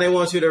Amazon. They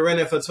want you to rent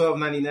it for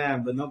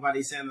 $12.99, but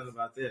nobody's saying nothing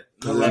about that.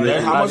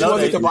 How much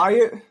was it to buy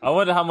it? I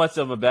wonder how much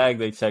of a bag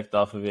they checked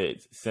off of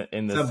it. To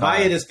buy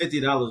it is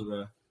 $50,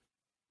 bro.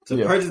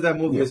 To purchase that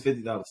movie is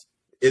 $50.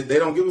 They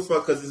don't give a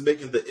fuck because it's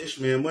making the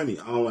Ishmael money.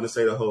 I don't want to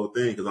say the whole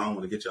thing because I don't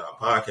want to get y'all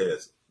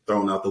podcast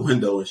thrown out the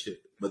window and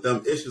shit. But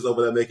them issues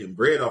over there making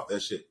bread off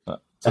that shit.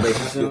 So they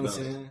have to about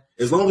it.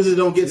 As long as it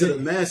don't get to the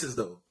masses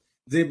though.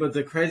 But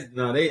the crazy,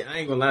 I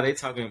ain't gonna lie, they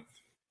talking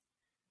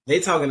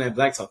that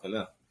black talk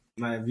enough.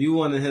 Like if you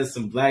want to hear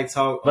some black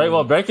talk, right?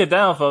 Well, break it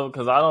down, folks,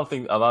 because I don't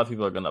think a lot of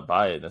people are gonna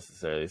buy it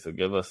necessarily. So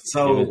give it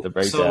the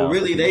breakdown. So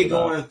really, they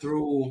going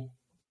through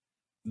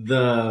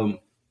the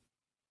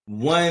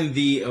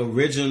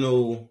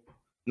original.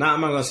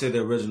 I'm not gonna say the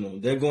original.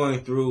 They're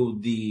going through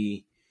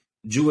the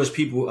Jewish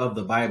people of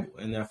the Bible,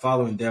 and they're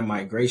following their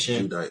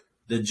migration. The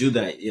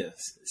Judite,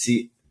 yes.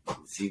 See,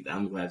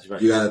 I'm glad you're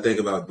right. You got to think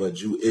about what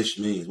Jewish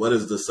means. What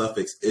does the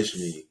suffix ish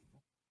mean?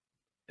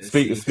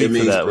 Speak to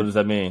that. What does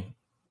that mean?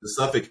 The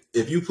suffix.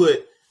 If you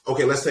put,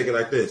 okay, let's take it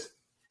like this.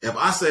 If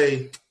I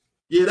say,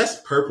 yeah,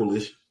 that's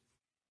purplish,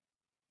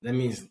 that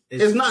means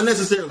it's not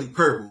necessarily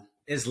purple.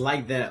 It's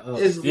like that.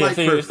 It's like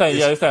so you're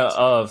saying,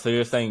 of. So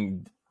you're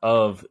saying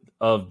of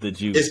the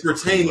Jews. It's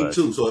pertaining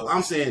to. So if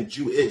I'm saying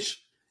Jewish,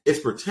 it's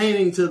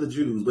pertaining to the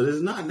Jews, but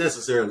it's not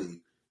necessarily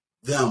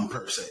them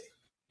per se.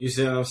 You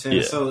see what I'm saying?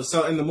 Yeah.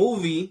 So in the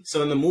movie,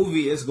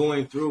 it's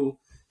going through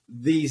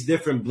these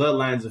different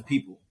bloodlines of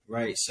people,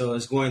 right? So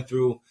it's going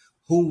through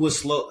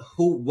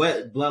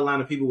what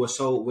bloodline of people were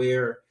sold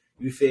where.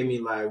 You feel me?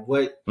 Like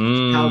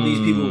how these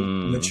people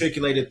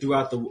matriculated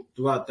throughout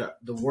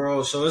the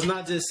world. So it's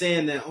not just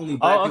saying that only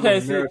black people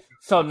in America.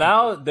 So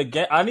now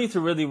I need to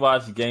really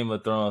watch Game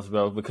of Thrones,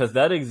 bro, because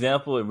that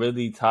example, it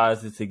really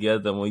ties it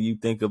together when you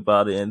think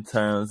about it in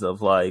terms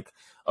of like,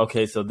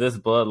 okay, so this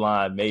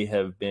bloodline may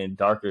have been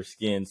darker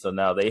skinned, so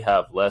now they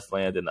have less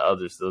land than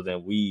others. So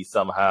then we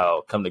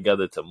somehow come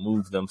together to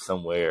move them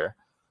somewhere,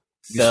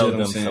 sell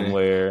them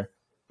somewhere.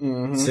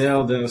 Mm-hmm.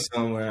 Sell them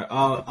somewhere,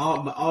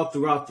 all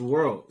throughout the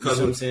world. You know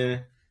what I'm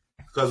saying?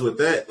 Because with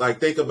that, like,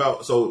 think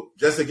about, so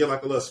just to get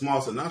like a little small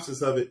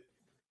synopsis of it,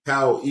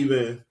 how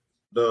even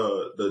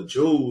the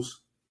Jews,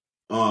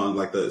 how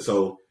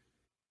the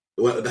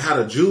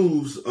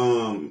Jews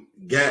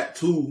got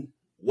to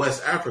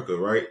West Africa,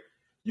 right?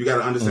 You got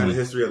to understand the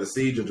history of the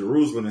siege of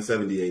Jerusalem in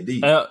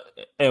 70 AD.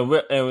 And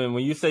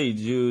when you say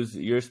Jews,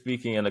 you're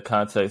speaking in the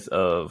context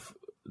of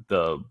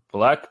the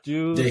black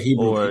Jews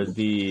or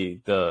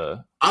the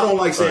I don't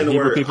like saying the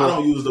word people. I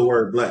don't use the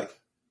word black.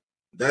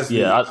 That's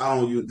me. I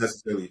don't use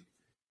necessarily.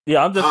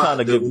 Yeah, I'm just trying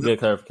to get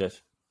clarification.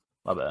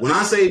 My bad. When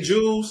I say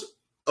Jews,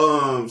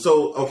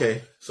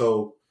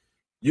 so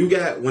you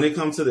got, when it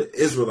comes to the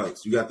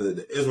Israelites, you got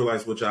the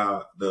Israelites, which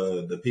are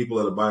the people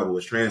of the Bible,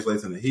 which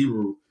translates into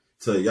Hebrew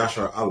to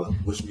Yashar Allah,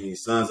 which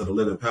means sons of the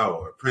living power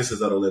or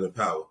princes of the living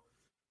power.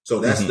 So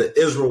that's the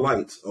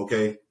Israelites,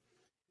 okay?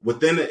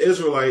 Within the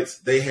Israelites,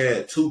 they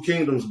had two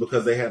kingdoms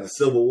because they had a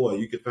civil war.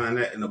 You can find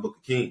that in the Book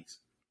of Kings.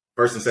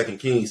 First and Second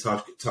Kings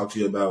talk to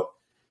you about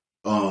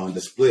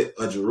the split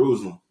of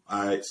Jerusalem.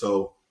 All right,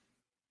 so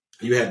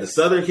you had the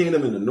Southern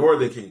Kingdom and the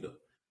Northern Kingdom.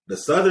 The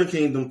Southern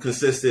Kingdom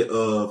consisted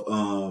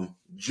of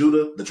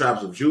Judah, the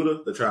tribes of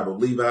Judah, the tribe of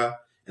Levi,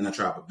 and the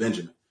tribe of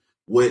Benjamin,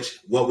 which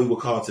what we would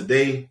call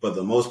today, for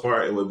the most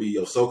part, it would be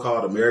your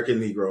so-called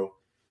American Negro,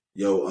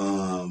 your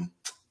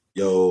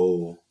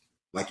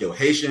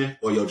Haitian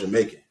or your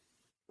Jamaican.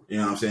 You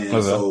know what I'm saying?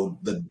 Okay. So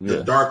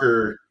the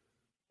darker,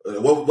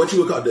 what you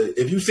would call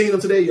if you seen them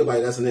today, you're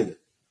like, that's a nigga.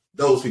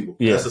 Those people,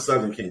 that's the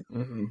Southern Kingdom.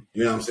 Mm-hmm.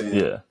 You know what I'm saying?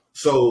 Yeah.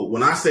 So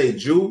when I say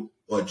Jew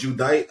or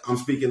Judite, I'm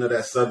speaking of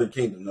that Southern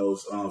Kingdom,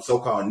 those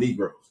so-called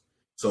Negroes.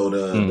 So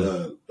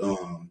the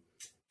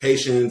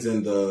Haitians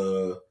and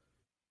the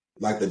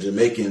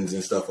Jamaicans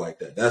and stuff like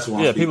that. That's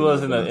what. Yeah, people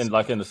was in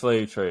the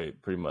slave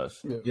trade, pretty much.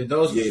 Yeah,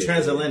 those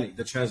transatlantic.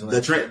 The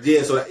transatlantic.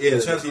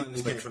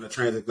 The came from the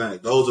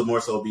transatlantic. Those would more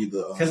so be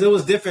the because it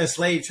was different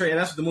slave trade.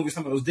 That's what the movie's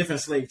talking about. It was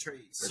different slave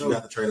trades. So you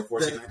got the trade of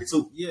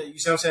 1492. Yeah, you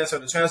see what I'm saying. So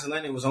the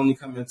transatlantic was only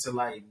coming to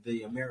like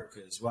the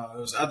Americas, while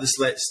there was other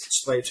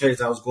slave trades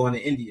that was going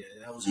to India,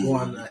 that was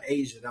going to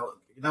Asia, that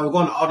were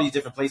going to all these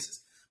different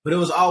places. But it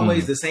was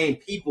always the same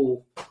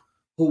people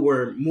who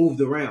were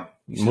moved around.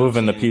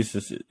 Moving the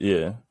pieces,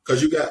 yeah.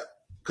 Because you got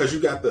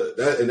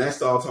that, and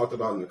that's all talked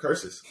about in the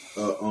curses.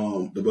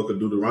 The book of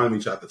Deuteronomy,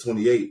 chapter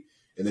 28.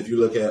 And if you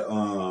look at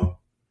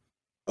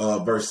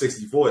verse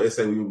 64, it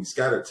says we will be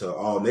scattered to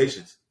all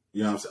nations,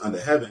 you know what I'm saying, under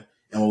heaven,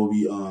 and we'll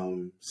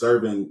be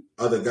serving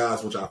other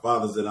gods which our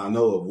fathers did not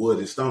know of, wood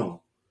and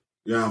stone.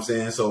 You know what I'm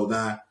saying? So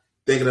now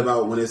thinking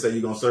about when they say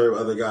you're gonna serve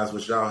other gods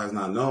which y'all has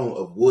not known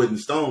of, wood and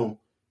stone,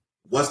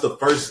 what's the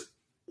first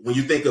when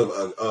you think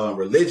of a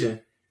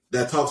religion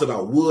that talks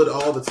about wood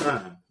all the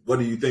time, what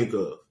do you think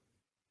of?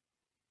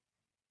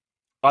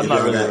 I'm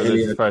not really a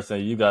religious person.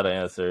 You got to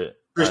answer it.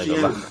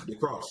 Christianity, the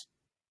cross.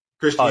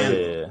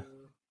 Christianity,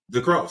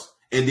 the cross.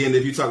 And then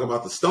if you talk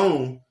about the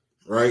stone,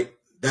 right,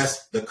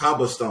 that's the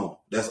Kaaba stone.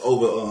 That's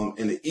over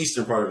in the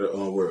eastern part of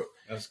the world.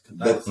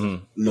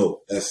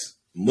 No, that's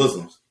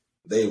Muslims.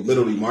 They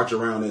literally march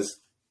around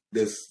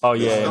this. Oh,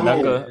 yeah,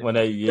 Mecca, when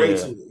they, you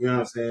know what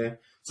I'm saying?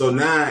 So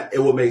now it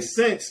would make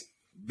sense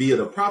via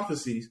the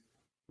prophecies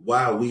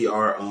why we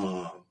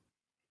are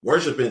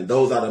worshiping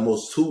those are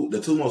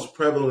the two most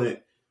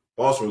prevalent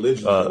false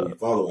religions that we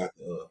follow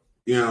after.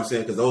 You know what I'm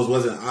saying? Because that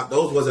wasn't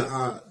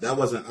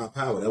our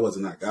power. That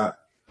wasn't our God.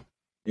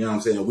 You know what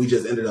I'm saying? We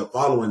just ended up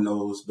following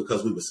those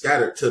because we were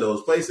scattered to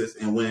those places.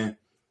 And when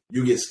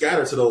you get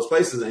scattered to those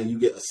places and you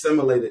get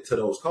assimilated to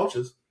those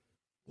cultures,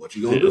 what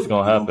you gonna do? It's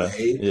gonna happen.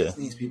 Behave as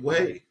these people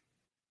behave.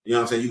 You know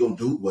what I'm saying? You're gonna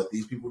do what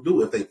these people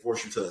do if they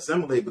force you to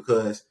assimilate,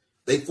 because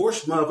they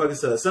force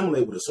motherfuckers to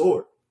assimilate with a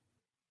sword.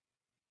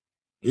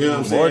 You know what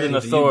I'm saying? More than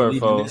a sword,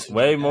 folks.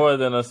 Way more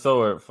than a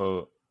sword,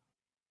 folks.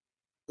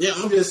 Yeah,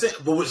 I'm just saying.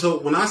 But so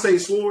when I say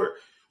sword,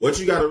 what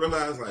you got to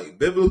realize, like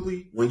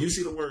biblically, when you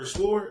see the word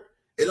sword,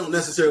 it don't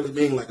necessarily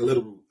mean like a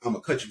literal "I'm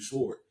gonna cut you"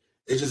 sword.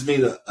 It just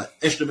means an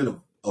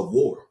instrument of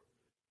war.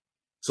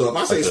 So if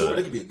I say sword,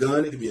 it could be a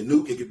gun, it could be a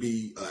nuke, it could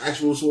be an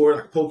actual sword.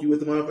 I could poke you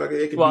with the motherfucker.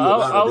 It could be a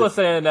lot I was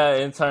saying that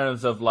in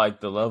terms of like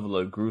the level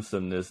of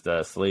gruesomeness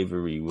that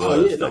slavery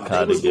was, that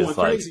kind of gets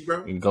crazy,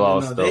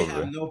 glossed they over. They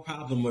have no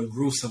problem with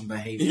gruesome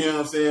behavior. You know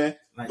what I'm saying?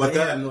 Like, but they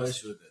have no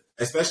issue with it.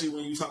 Especially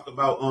when you talk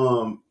about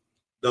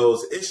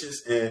those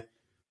issues and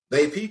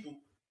they people,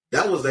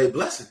 that was their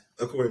blessing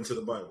according to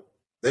the Bible.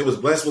 They was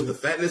blessed with the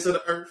fatness of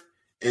the earth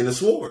and the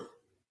sword.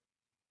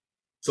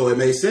 So it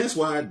makes sense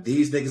why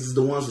these niggas is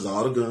the ones with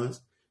all the guns.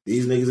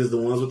 These niggas is the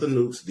ones with the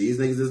nukes. These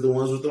niggas is the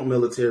ones with the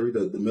military,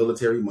 the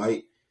military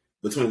might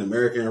between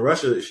America and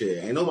Russia.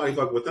 Shit, ain't nobody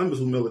fucking with them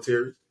as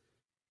military.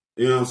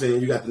 You know what I'm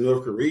saying? You got the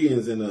North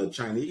Koreans and the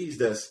Chinese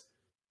that's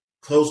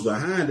close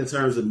behind in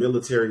terms of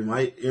military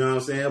might. You know what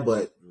I'm saying?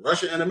 But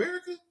Russia and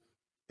America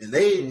and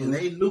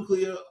they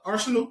nuclear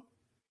arsenal,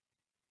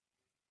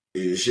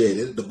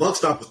 shit, the buck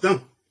stop with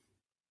them.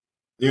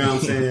 You know what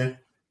I'm saying?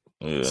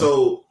 Yeah.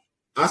 So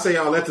I say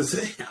all that to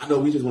say, I know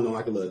we just went on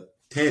like a little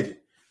tangent.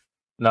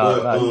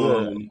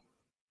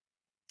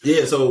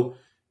 Yeah, so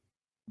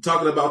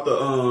talking about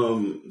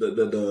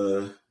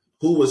the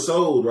who was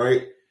sold,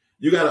 right?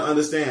 You got to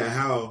understand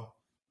how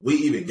we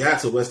even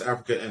got to West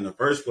Africa in the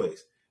first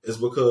place. It's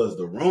because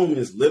the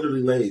Romans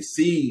literally laid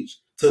siege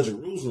to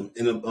Jerusalem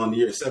on the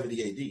year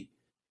 70 AD.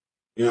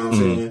 You know what I'm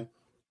saying?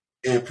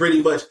 And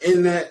pretty much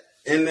in that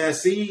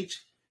siege,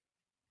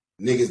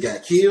 niggas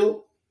got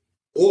killed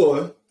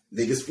or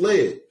niggas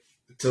fled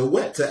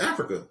to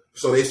Africa.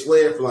 So they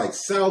fled from like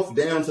south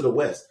down to the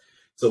west.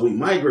 So we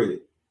migrated.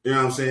 You know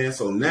what I'm saying?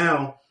 So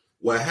now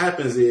what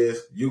happens is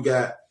you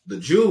got the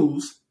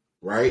Jews,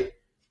 right?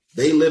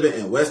 They live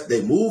in West.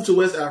 They moved to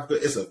West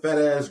Africa. It's a fat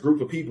ass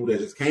group of people that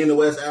just came to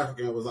West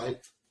Africa and was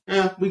like,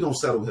 we gonna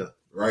settle here,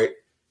 right?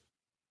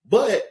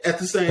 But at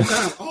the same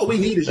time, all we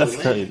need is your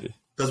land.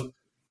 Because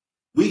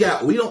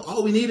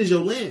all we need is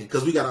your land.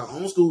 Because we got our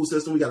own school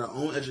system, we got our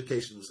own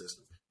educational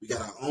system, we got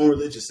our own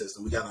religious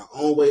system, we got our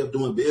own way of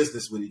doing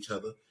business with each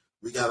other.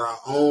 We got our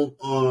own,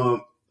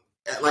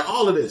 like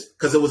all of this,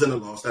 because it was in the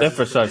law.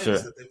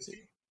 Infrastructure.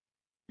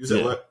 You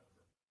said what?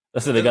 I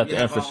said they got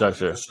the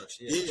infrastructure.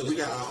 Yeah, we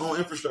got our own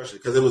infrastructure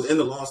because it was in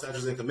the law,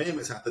 statutes, and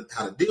commandments how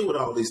to deal with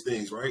all these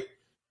things, right?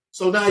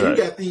 So now you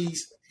got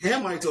these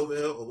Hamites over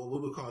here, or what we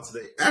would call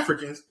today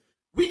Africans.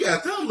 We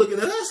got them looking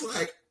at us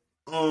like,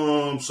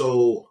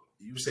 so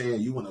you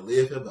saying you want to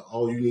live here, but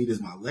all you need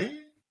is my land?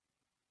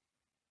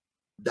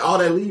 All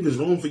that leave is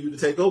room for you to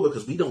take over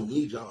because we don't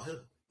need y'all here.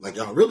 Like,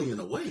 y'all really in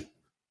the way.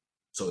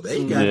 So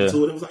they got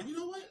into it and was like, you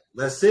know what?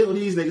 Let's sell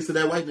these niggas to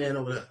that white man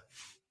over there.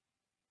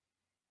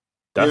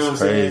 That's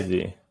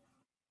crazy.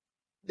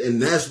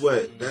 And that's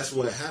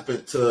what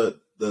happened to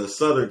the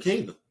Southern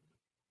Kingdom.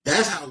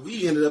 That's how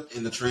we ended up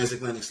in the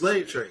transatlantic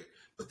slave trade.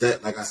 But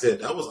that, like I said,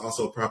 that was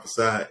also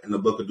prophesied in the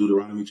book of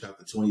Deuteronomy,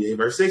 chapter 28,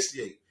 verse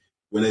 68,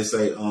 when they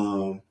say,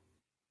 I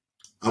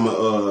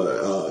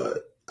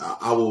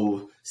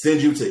will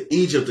send you to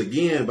Egypt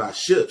again by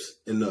ships.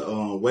 In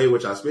the way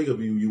which I speak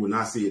of you, you will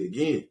not see it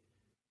again.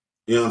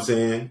 You know what I'm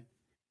saying?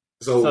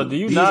 So do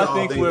you not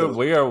think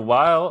we are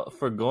wild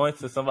for going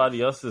to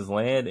somebody else's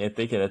land and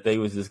thinking that they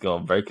was just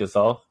going to break us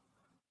off?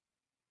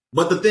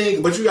 But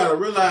you got to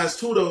realize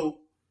too, though,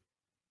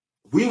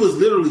 we was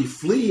literally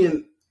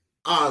fleeing.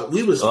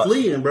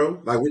 Fleeing,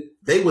 bro. Like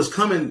they was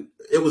coming.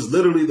 It was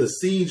literally the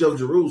siege of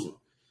Jerusalem.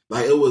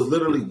 Like it was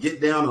literally get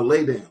down and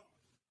lay down.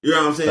 You know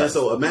what I'm saying?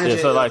 So imagine.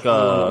 Yeah, so like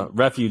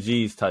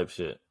refugees type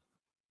shit.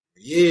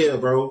 Yeah,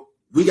 bro.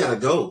 We got to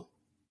go.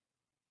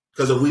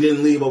 Because if we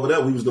didn't leave over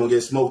there, we was going to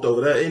get smoked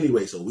over there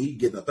anyway. So we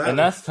getting up out. And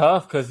that's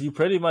tough because you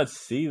pretty much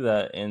see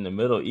that in the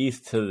Middle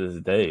East to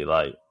this day.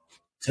 Like,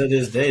 to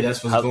this day,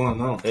 that's what's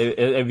going on.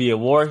 It'd be a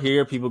war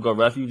here. People go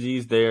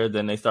refugees there.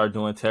 Then they start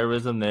doing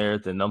terrorism there.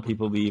 Then them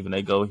people leave and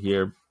they go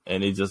here.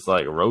 And it just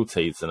like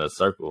rotates in a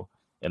circle.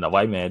 And the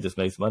white man just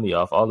makes money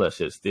off all that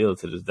shit still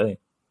to this day.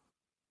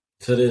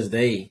 To this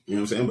day. You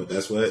know what I'm saying? But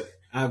that's what...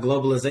 Our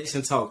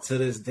globalization talk to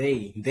this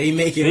day. They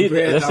making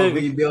bread off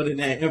rebuilding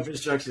that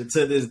infrastructure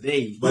to this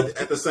day. But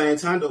at the same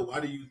time, though, why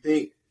do you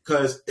think?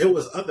 Because it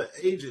was other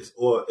ages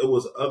or it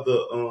was other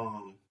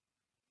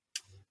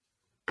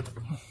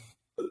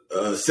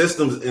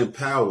systems in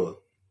power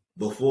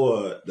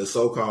before the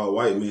so-called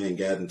white man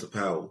got into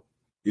power.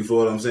 You feel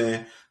what I'm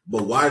saying?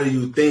 But why do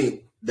you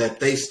think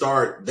that they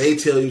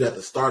tell you that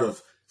the start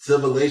of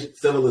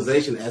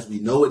civilization as we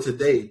know it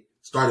today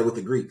started with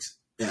the Greeks?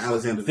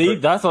 Alexander. See,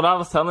 that's what I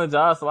was telling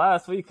Josh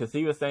last week because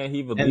he was saying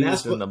he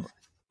believes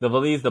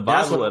believes the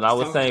Bible, and I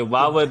was saying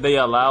why would they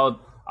allow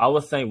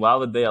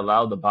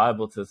the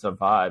Bible to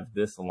survive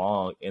this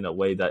long in a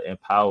way that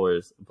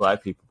empowers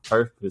Black people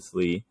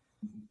purposely,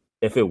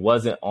 if it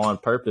wasn't on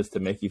purpose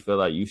to make you feel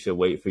like you should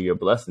wait for your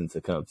blessing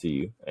to come to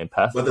you and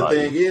pass. But the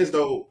thing is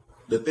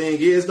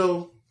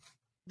though,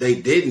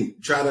 they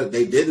didn't try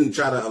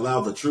to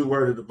allow the true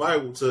word of the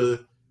Bible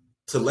to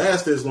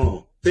last this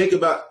long. Think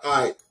about, all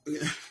right.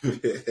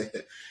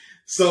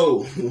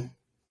 So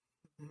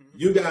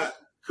you got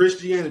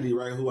Christianity,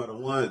 right? Who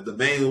are the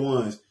main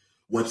ones.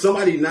 When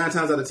somebody 9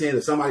 times out of 10,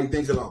 if somebody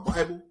thinks about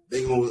Bible,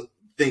 they gonna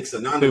think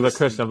synonymous.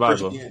 Christian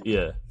Bible,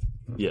 yeah,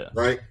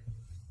 right.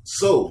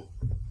 So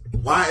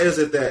why is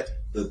it that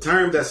the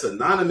term that's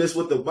synonymous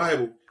with the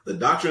Bible, the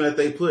doctrine that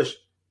they push,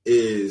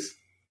 is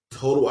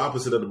total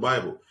opposite of the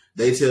Bible?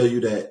 They tell you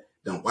that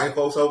them white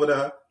folks over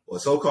there, or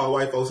so-called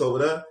white folks over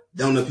there,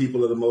 them the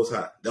people of the Most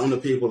High, them the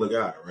people of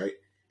God, right?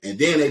 And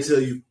then they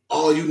tell you,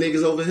 all you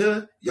niggas over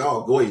here,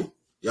 y'all goyim,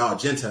 y'all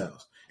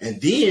Gentiles.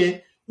 And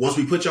then once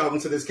we put y'all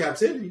into this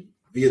captivity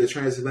via the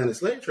transatlantic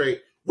slave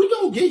trade, we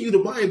gonna give you the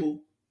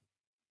Bible,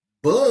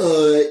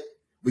 but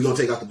we gonna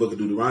take out the book of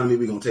Deuteronomy.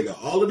 We gonna take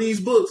out all of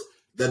these books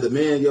that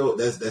demand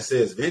that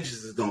says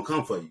vengeance is gonna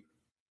come for you,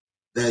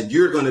 that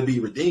you're gonna be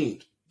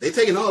redeemed. They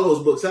taking all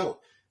those books out.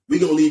 We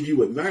gonna leave you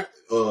with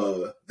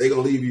they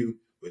gonna leave you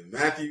with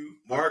Matthew,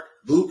 Mark,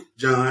 Luke,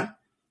 John,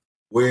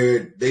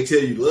 where they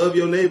tell you love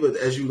your neighbor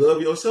as you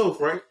love yourself,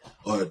 right?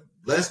 Or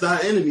bless thy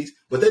enemies,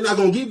 but they're not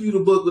gonna give you the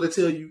book where they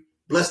tell you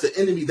bless the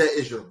enemy that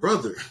is your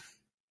brother.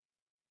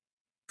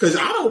 Because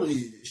I don't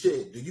believe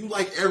shit. Do you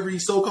like every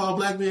so-called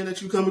Black man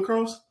that you come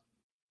across?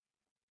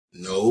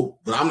 No,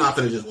 but I'm not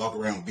gonna just walk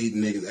around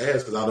beating niggas'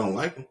 ass because I don't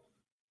like them.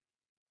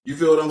 You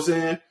feel what I'm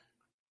saying?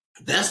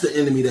 That's the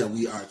enemy that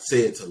we are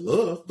said to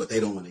love, but they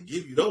don't want to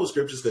give you those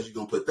scriptures because you're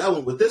going to put that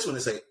one with this one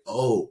and say,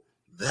 oh,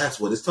 that's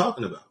what it's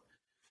talking about.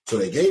 So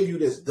they gave you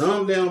this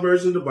dumbed down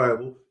version of the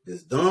Bible,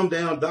 this dumbed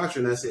down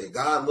doctrine that said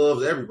God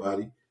loves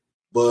everybody,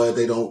 but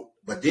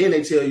then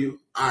they tell you,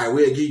 all right,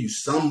 we'll give you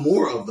some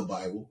more of the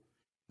Bible,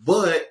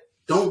 but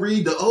don't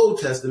read the Old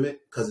Testament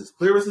because it's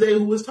clear as day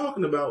who it's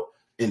talking about.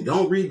 And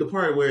don't read the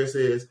part where it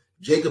says,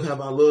 Jacob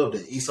have I loved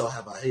and Esau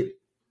have I hated.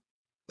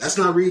 Let's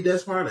not read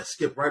that part. Let's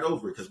skip right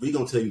over it because we're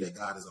going to tell you that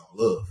God is all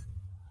love.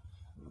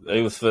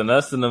 They was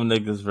finessing them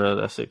niggas, bro.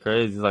 That shit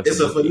crazy. It's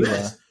a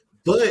finesse.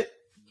 But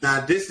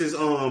now this is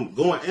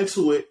going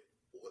into it,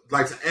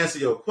 like to answer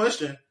your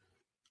question,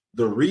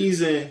 the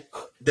reason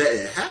that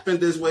it happened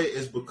this way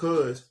is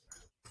because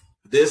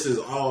this is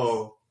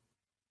all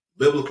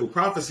biblical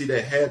prophecy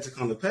that had to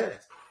come to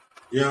pass.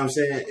 You know what I'm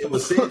saying? It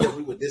was said that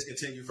we would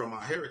discontinue from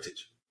our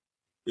heritage.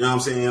 You know what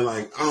I'm saying?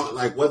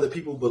 Like whether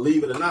people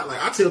believe it or not.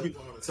 Like I tell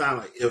people all the time,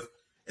 like if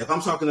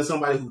I'm talking to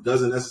somebody who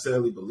doesn't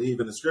necessarily believe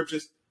in the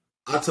scriptures,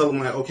 I tell them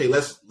like, okay,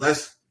 let's.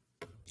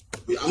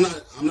 I'm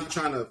not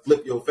trying to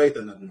flip your faith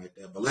or nothing like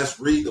that, but let's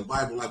read the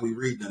Bible like we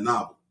read the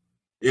novel.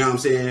 You know what I'm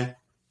saying?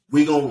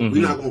 We're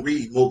not gonna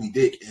read Moby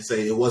Dick and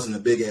say it wasn't a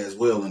big ass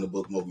whale in the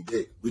book Moby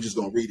Dick. We're just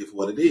gonna read it for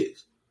what it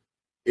is.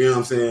 You know what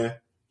I'm saying?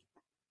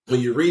 When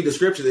you read the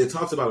scripture, it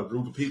talks about a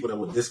group of people that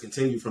would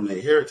discontinue from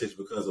their heritage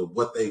because of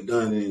what they've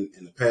done in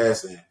the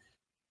past and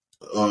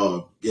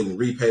getting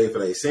repaid for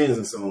their sins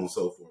and so on and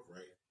so forth,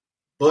 right?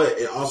 But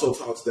it also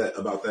talks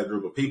about that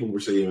group of people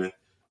receiving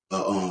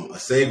a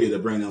savior to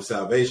bring them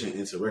salvation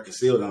and to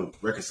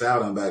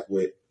reconcile them back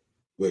with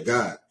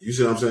God. You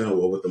see what I'm saying?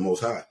 Or with the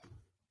Most High.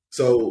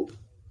 So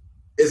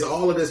it's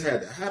all of this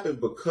had to happen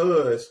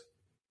because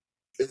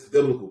it's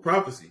biblical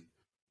prophecy.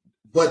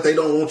 But they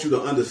don't want you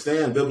to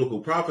understand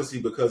biblical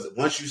prophecy because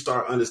once you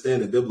start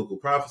understanding biblical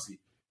prophecy,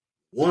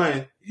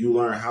 one, you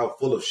learn how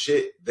full of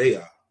shit they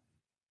are.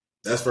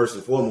 That's first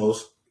and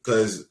foremost.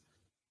 Because,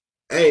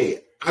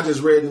 hey, I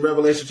just read in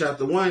Revelation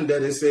chapter 1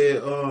 that it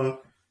said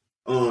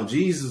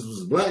Jesus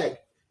was black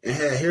and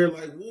had hair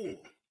like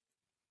wool.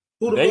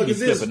 Who the They fuck be is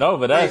this? skipping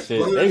over that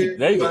shit.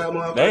 They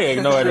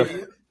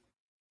ignoring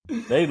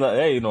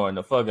they ignoring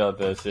the fuck out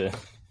that shit.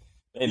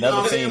 They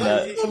never seen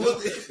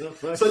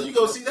that. So you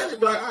go see that and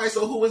be like, all right,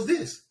 so who is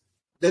this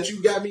that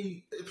you got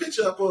me a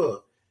picture up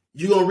of?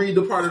 You gonna read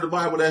the part of the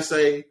Bible that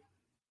say,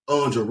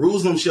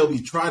 Jerusalem shall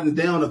be trodden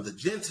down of the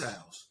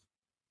Gentiles.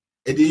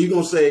 And then you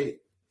gonna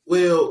say,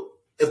 well,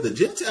 if the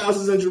Gentiles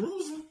is in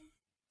Jerusalem,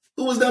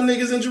 who is them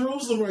niggas in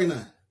Jerusalem right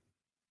now?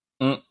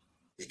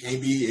 It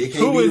can't be.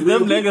 Who is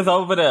them niggas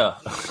over there?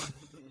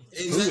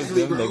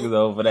 Exactly, them bro. niggas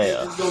over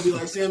there. It's gonna be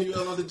like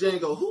Samuel on the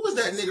Django. Who was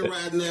that nigga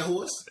riding that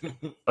horse? You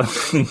know what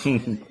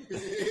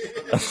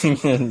I'm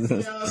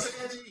saying?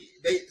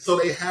 So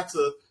they have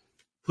to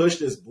push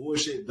this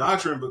bullshit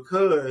doctrine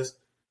because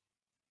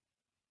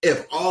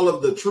if all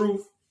of the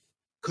truth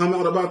come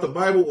out about the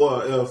Bible,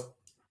 or if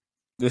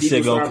this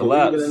shit gonna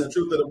collapse in the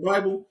truth of the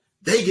Bible,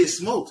 they get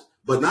smoked.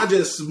 But not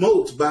just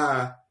smoked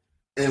by,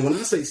 and when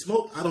I say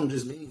smoked, I don't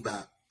just mean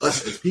by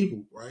us as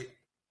people, right?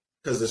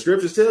 Because the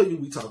scriptures tell you,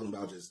 we talking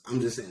about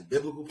I'm just saying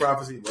biblical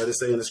prophecy, what it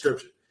say in the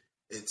scripture.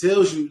 It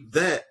tells you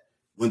that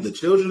when the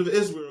children of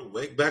Israel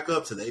wake back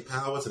up to their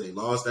power, to their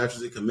laws,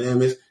 statutes, and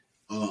commandments,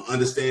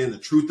 understand the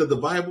truth of the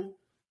Bible,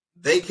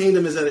 their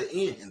kingdom is at an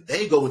end and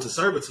they go into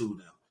servitude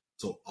now.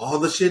 So all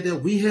the shit that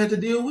we had to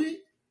deal with,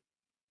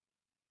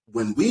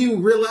 when we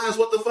realize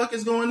what the fuck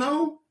is going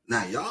on,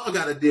 now y'all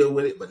got to deal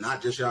with it, but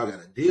not just y'all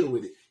got to deal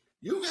with it.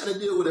 You got to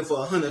deal with it for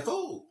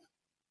 100-fold.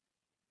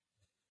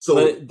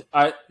 So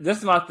this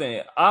is my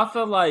thing. I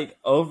feel like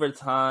over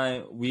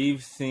time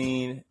we've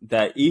seen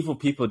that evil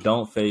people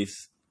don't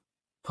face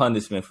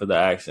punishment for their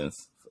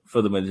actions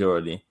for the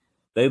majority.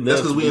 They live.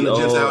 That's because we in the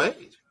Gentile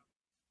age.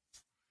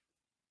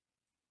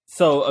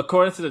 So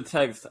according to the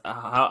text,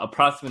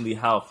 approximately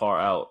how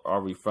far out are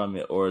we from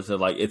it, or is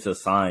it like it's a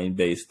sign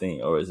based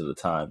thing, or is it a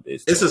time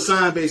based? It's a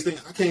sign based thing.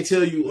 I can't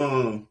tell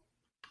you.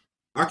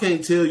 I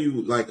can't tell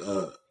you like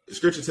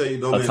scripture tell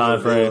you don't make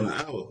no day on the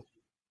hour.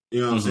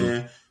 You know what I'm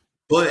saying?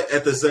 But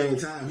at the same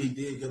time, he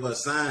did give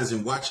us signs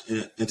and watch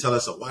and tell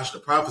us to watch the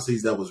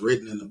prophecies that was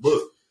written in the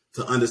book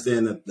to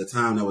understand the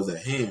time that was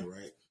at hand,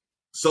 right?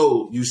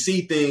 So you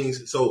see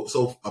things.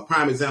 So a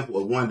prime example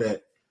of one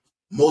that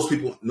most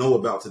people know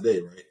about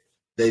today, right?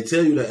 They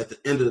tell you that at the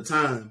end of the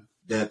time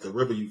that the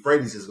river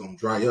Euphrates is going to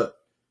dry up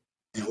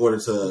in order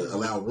to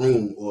allow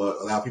room or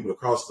allow people to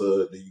cross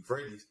the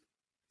Euphrates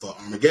for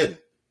Armageddon,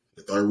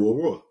 the Third World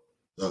War,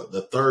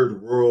 the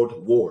Third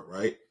World War,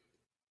 right?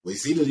 We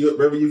see the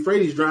river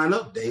Euphrates drying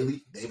up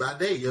daily, day by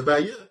day, year by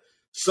year.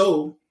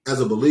 So,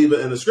 as a believer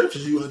in the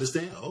scriptures, you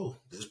understand,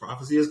 this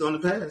prophecy is going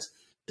to pass.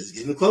 It's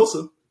getting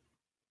closer.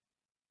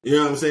 You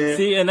know what I'm saying?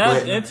 See, and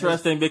that's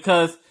interesting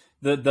because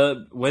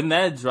the when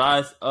that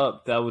dries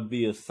up, that would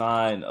be a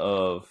sign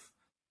of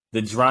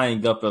the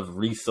drying up of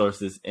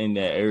resources in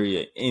that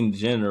area in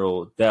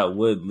general. That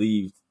would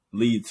lead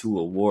to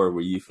a war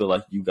where you feel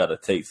like you got to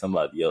take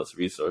somebody else's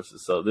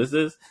resources. So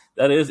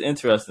that is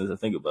interesting to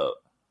think about.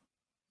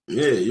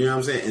 Yeah, you know what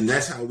I'm saying? And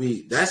that's how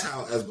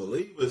as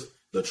believers,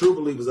 the true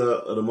believers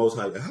of the Most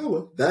High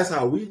Yahweh, that's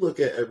how we look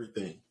at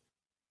everything.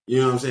 You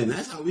know what I'm saying?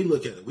 That's how we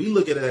look at it. We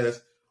look at it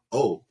as,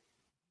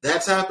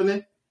 that's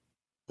happening.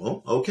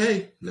 Well,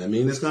 okay. That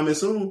means it's coming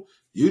soon.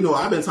 You know,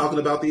 I've been talking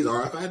about these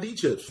RFID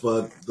chips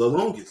for the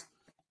longest.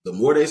 The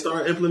more they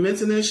start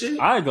implementing that shit,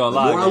 I ain't gonna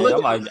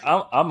lie,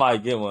 I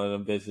might get one of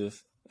them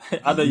bitches.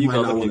 I know you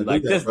gonna look at me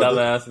like this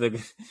dumbass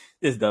nigga.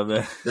 This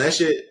dumbass. That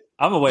shit.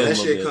 I'm gonna wait a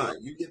little bit. Come.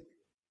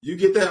 You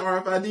get that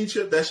RFID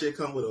chip, that shit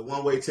come with a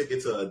one-way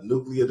ticket to a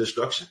nuclear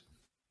destruction.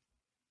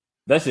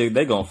 That shit,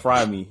 they gonna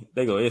fry me.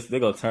 They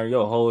gonna turn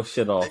your whole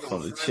shit off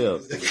from the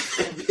chip.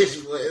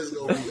 It's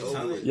gonna be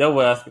over.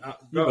 Your ass,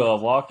 you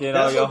gonna walk in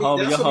on your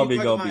homie. Your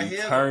homie gonna be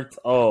turned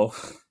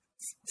off.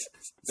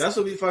 That's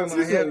what be fucking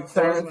my head.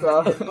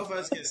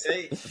 Motherfuckers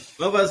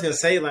can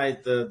say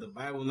like the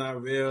Bible not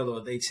real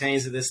or they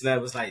changed it, this and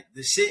that. It's like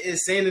the shit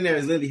is saying in there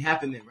is literally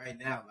happening right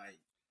now. Like.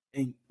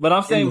 But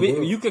I'm saying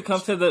we could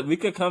come to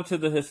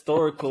the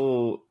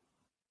historical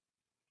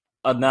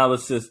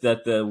analysis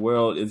that the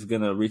world is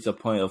going to reach a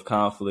point of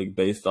conflict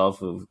based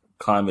off of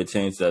climate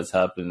change that's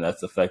happening,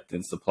 that's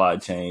affecting supply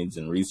chains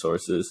and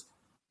resources.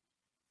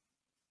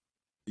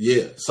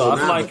 Yeah. So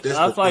I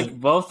feel like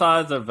both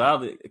sides are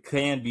valid,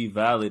 can be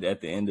valid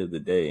at the end of the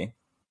day.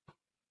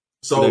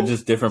 They're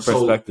just different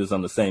perspectives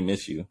on the same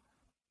issue.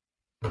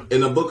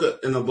 In the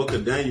book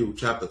of Daniel,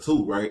 chapter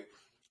 2, right?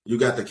 You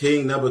got the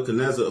king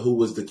Nebuchadnezzar, who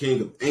was the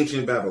king of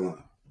ancient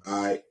Babylon.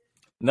 All right.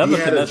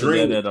 Nebuchadnezzar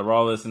had the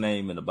rawest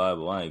name in the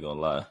Bible. I ain't gonna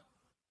lie.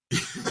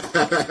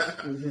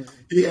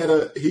 he had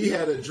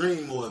a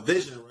dream or a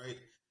vision, right,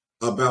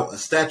 about a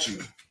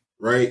statue,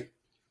 right,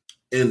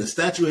 and the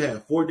statue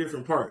had 4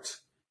 different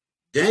parts.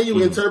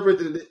 Daniel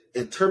interpreted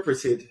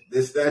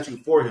this statue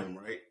for him,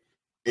 right,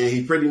 and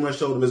he pretty much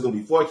told him it's gonna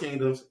be 4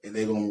 kingdoms, and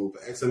they're gonna rule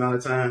for X amount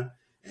of time,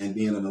 and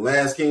then in the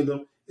last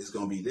kingdom it's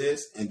gonna be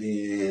this, and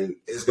then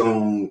it's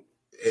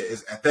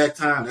at that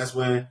time that's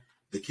when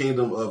the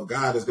kingdom of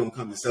God is gonna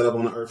come and set up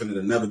on the earth, and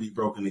it'll never be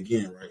broken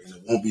again, right, and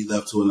it won't be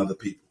left to another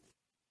people.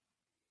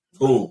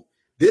 Boom.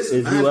 This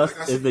is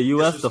the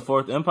U.S. the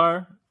 4th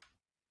empire?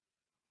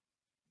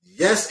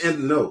 Yes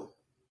and no.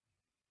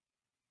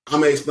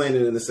 I'm gonna explain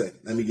it in a second.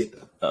 Let me get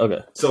that.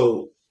 Okay.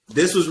 So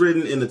this was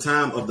written in the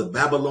time of the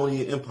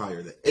Babylonian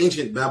Empire, the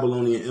ancient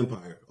Babylonian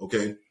Empire.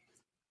 Okay.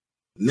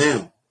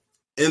 Now,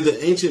 in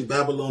the ancient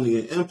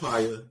Babylonian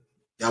Empire,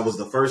 that was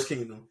the first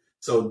kingdom.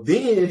 So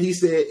then he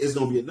said it's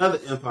gonna be another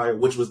empire,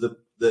 which was the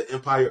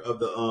empire of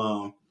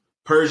the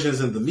Persians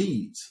and the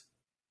Medes.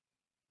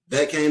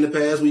 That came to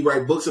pass. We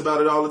write books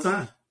about it all the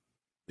time.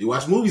 We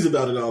watch movies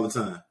about it all the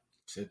time.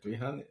 Shit,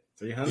 300.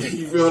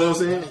 You feel what I'm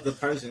saying? The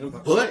Persian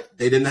Empire. But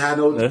they didn't have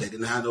no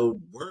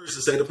words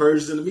to say the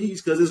Persians and the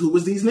Medes because who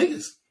was these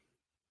niggas?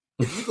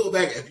 If you go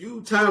back, if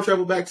you time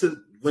travel back to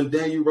when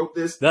Daniel wrote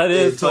this, that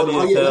is funny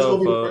as hell.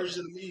 The Persians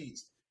and the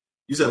Medes.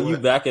 You said you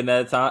back in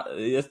that time.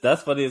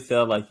 That's funny as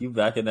hell. Like you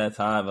back in that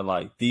time, and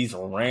like these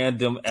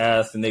random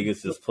ass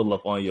niggas just pull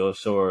up on your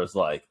shores,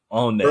 like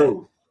on that.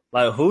 Bro.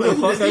 Like who the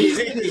fuck are you?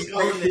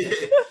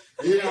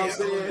 You know what I'm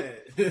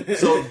saying?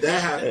 So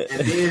that happened,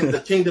 and then the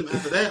kingdom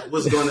after that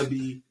was going to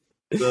be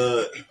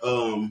the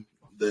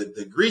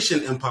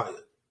Grecian Empire,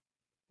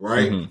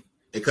 right? Mm-hmm.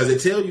 Because they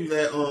tell you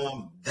that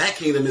that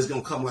kingdom is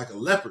going to come like a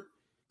leopard,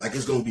 like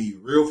it's going to be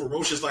real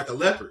ferocious like a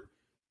leopard.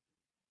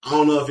 I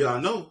don't know if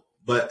y'all know,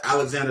 but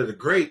Alexander the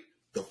Great,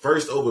 the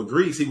first over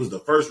Greece, he was the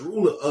first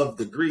ruler of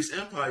the Greece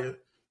Empire.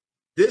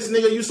 This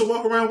nigga used to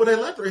walk around with a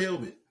leopard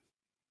helmet.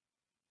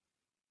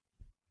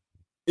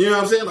 You know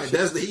what I'm saying? Like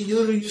he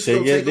usually used to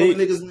go take over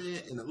niggas,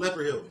 man, in a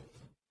leopard helmet.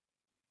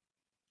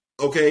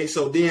 Okay,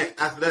 so then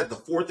after that, the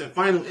 4th and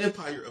final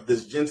empire of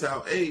this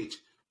Gentile age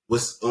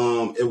was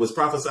it was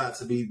prophesied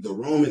to be the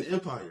Roman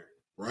Empire,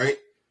 right?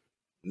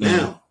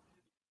 Now,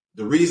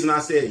 the reason I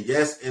said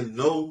yes and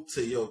no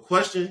to your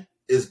question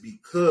is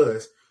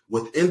because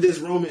within this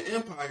Roman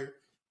Empire,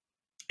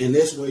 and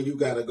this way you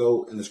gotta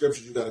go in the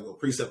scriptures, you gotta go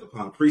precept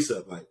upon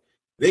precept. Like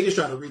niggas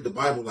try to read the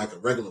Bible like a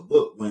regular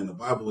book when the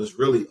Bible is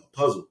really a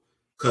puzzle.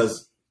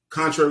 Because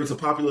contrary to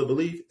popular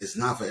belief, it's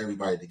not for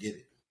everybody to get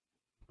it.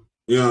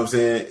 You know what I'm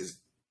saying?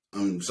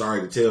 I'm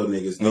sorry to tell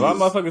niggas. A lot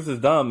of motherfuckers is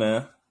dumb,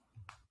 man.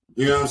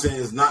 You know what I'm saying?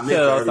 It's not meant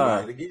for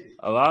everybody to get it.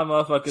 A lot of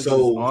motherfuckers is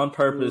on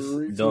purpose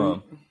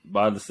dumb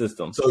by the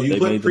system. So you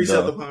put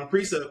precept upon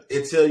precept,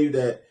 it tell you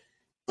that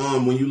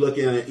when you look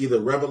at either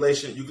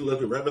Revelation, you can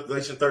look at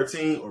Revelation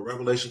 13 or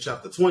Revelation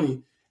chapter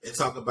 20, it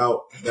talk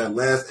about that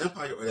last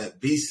empire or that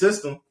beast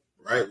system,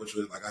 right? Which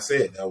was, like I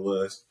said, that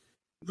was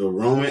the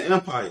Roman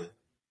Empire.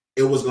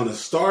 It was going to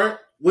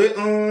start with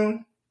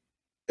the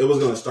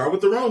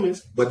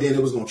Romans, but then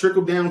it was going to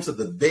trickle down to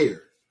the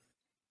bear.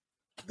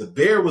 The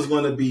bear was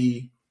going to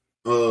be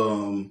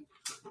the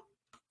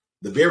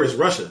bear is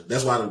Russia.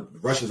 That's why the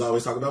Russians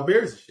always talk about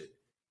bears and shit.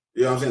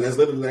 You know what I'm saying? That's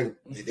literally like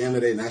at the end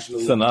of their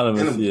national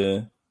synonymous, enemy.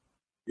 Yeah.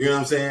 You know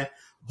what I'm saying?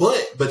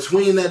 But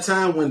between that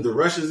time when the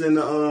Russians and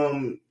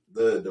the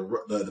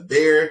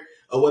bear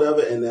or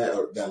whatever and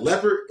that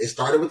leopard, it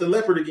started with the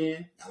leopard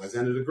again,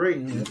 Alexander the Great,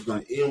 and it's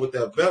going to end with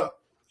that belt.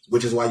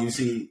 Which is why you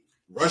see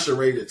Russia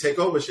ready to take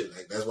over shit.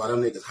 Like that's why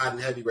them niggas hot and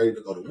heavy ready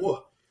to go to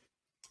war.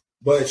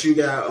 But you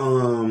got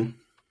in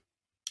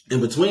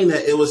between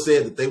that, it was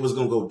said that they was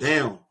gonna go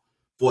down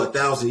for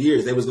 1,000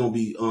 years. They was gonna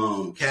be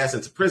cast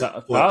into prison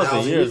for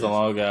 1,000 years. A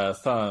long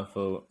ass time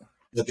for.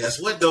 But guess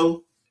what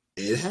though?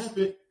 It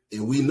happened,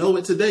 and we know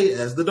it today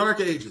as the Dark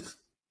Ages,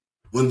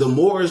 when the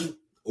Moors,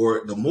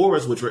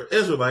 which were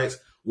Israelites,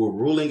 were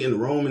ruling in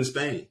Rome and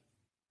Spain.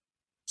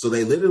 So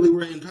they literally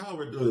were in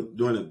power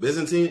during the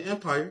Byzantine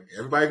Empire.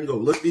 Everybody can go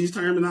look these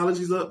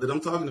terminologies up that I'm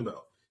talking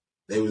about.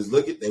 They was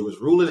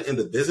ruling in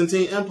the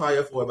Byzantine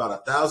Empire for about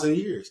 1,000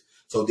 years.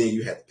 So then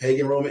you had the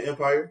pagan Roman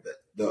Empire,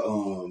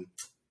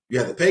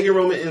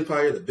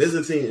 the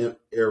Byzantine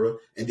era,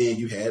 and then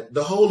you had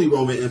the Holy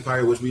Roman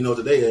Empire, which we know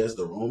today as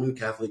the Roman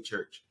Catholic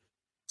Church.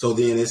 So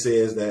then it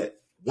says that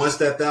once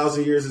that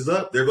 1,000 years is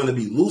up, they're going to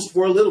be loose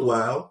for a little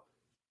while.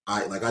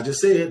 Like I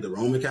just said, the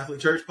Roman Catholic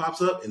Church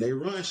pops up and they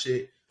run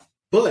shit.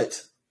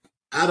 But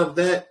out of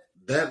that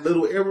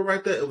little era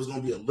right there, it was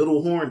going to be a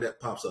little horn that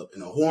pops up,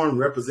 and a horn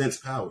represents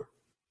power.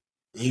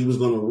 And he was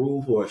going to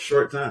rule for a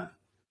short time.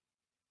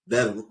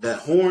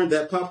 That horn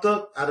that popped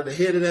up out of the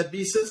head of that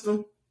beast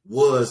system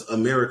was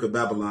America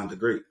Babylon the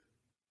Great.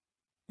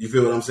 You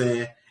feel what I'm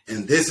saying?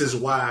 And this is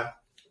why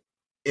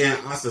in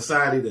our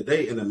society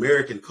today, in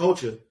American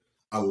culture,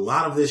 a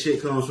lot of this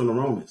shit comes from the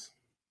Romans.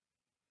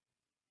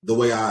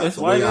 It's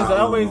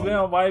always been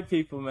on white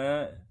people,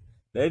 man.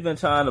 They've been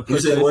trying to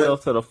push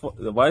themselves to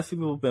the white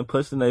people have been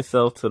pushing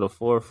themselves to the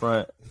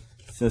forefront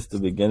since the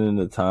beginning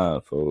of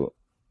time, folks.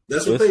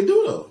 That's what they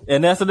do, though,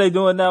 and that's what they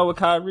doing now with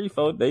Kyrie,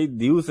 folks. They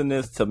using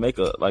this to make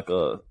a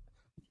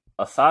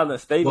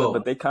silent statement,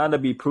 but they kind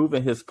of be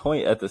proving his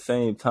point at the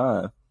same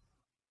time.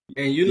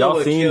 And you know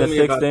what killed me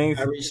about the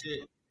Kyrie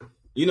shit?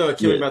 You know what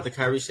killed me about the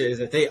Kyrie shit is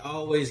that they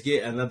always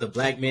get another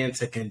black man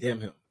to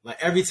condemn him. Like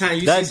every time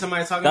you see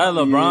somebody talking that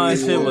about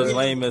LeBron shit was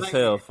lame as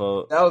hell,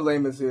 folks. That was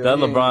lame as hell. That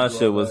LeBron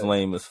shit was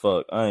lame as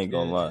fuck. I ain't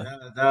gonna lie.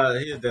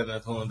 He did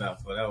that pulling down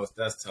for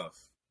that's tough.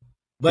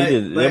 But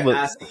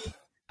I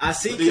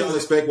see. What do y'all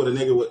expect with a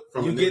nigga with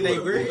a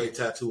bootleg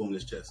tattoo on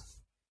his chest?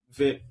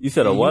 You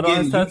said a what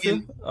on his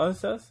tattoo? On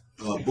his chest?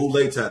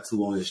 Bootleg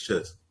tattoo on his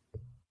chest.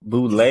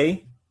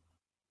 Bootleg?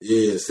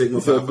 Yeah,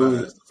 Sigma Phi Phi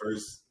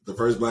is the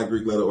first Black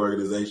Greek letter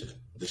organization.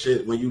 The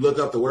shit, when you look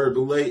up the word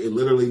boule, it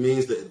literally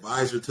means the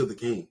advisor to the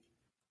king.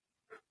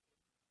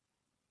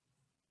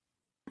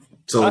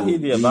 So he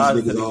the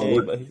advisor to the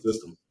king, but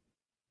system.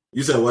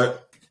 You said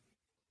what?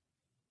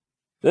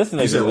 This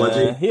nigga,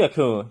 man, he a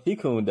coon. He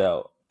cooned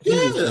out.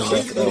 Yeah,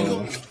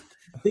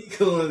 he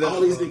cooned out. All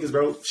these niggas,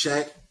 bro.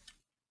 Shaq,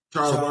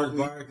 Charles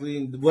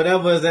Barkley,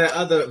 whatever that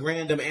other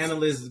random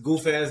analyst,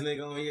 goof ass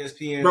nigga on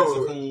ESPN.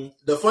 Bro,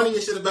 the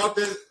funniest shit about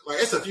this, like,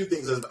 it's a few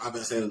things I've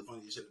been saying. The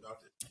funniest shit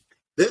about this.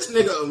 This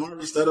nigga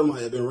Amari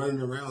Stoudemire had been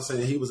running around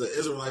saying he was an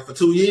Israelite for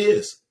 2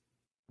 years.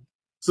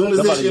 Soon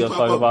as this shit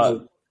pop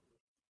up,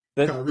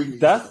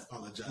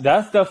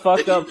 that's the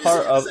fucked up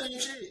part of.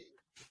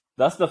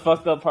 That's the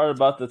fucked up part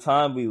about the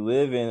time we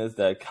live in is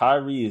that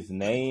Kyrie's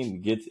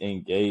name gets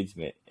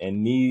engagement,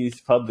 and these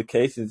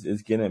publications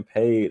is getting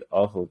paid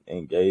off of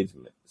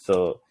engagement.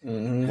 So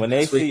when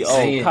they see,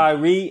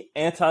 Kyrie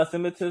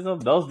anti-Semitism,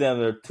 those damn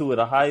are two of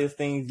the highest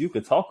things you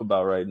could talk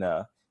about right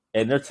now,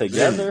 and they're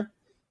together.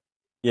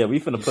 Yeah,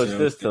 we finna push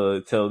this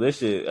till this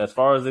shit as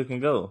far as it can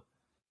go,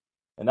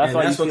 and that's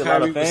why you see a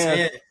lot of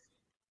fans.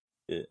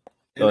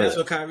 And that's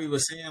what Kyrie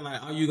was saying.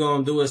 Like, all you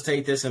gonna do is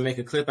take this and make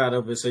a clip out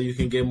of it, so you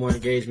can get more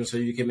engagement, so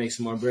you can make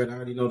some more bread. I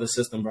already know the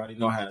system, bro. I already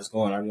know how it's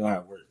going. I already know how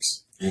it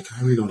works. And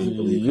Kyrie don't even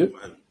believe it.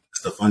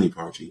 That's the funny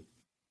part, G.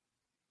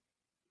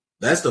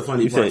 That's the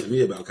funny part to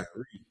me about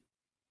Kyrie.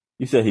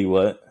 You said he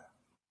what?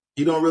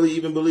 He don't really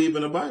even believe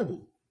in the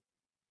Bible.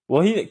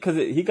 Well, because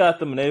he got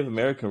them Native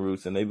American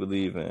roots, and they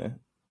believe in.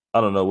 I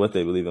don't know what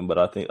they believe in, but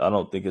I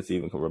don't think it's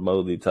even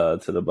remotely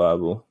tied to the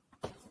Bible.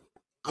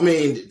 I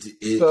mean,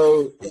 since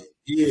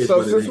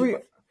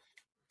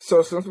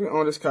we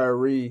own this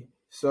Kyrie,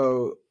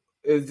 so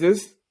is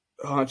it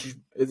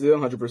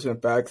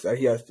 100% facts that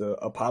he has to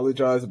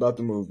apologize about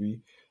the movie,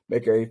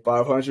 make a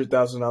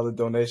 $500,000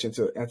 donation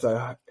to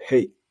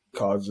anti-hate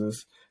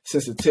causes,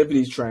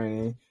 sensitivity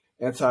training,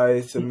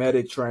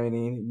 anti-Semitic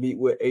training, meet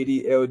with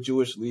ADL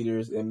Jewish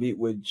leaders, and meet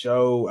with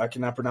Joe? I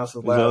cannot pronounce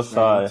his last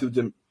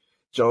name.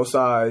 Joe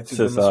Tsai to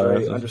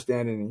demonstrate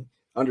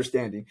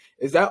understanding.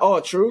 Is that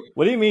all true?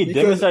 What do you mean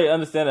demonstrate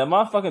understanding? Am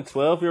I a fucking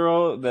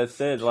 12-year-old that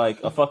said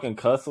like a fucking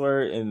cuss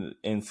word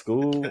in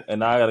school, and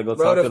now I gotta go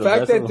talk to the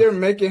fact that they're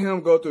making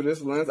him go through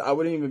this lens, I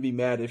wouldn't even be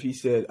mad if he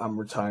said I'm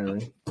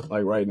retiring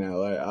like right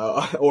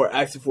now, or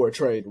asking for a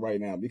trade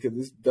right now, because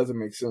this doesn't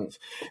make sense.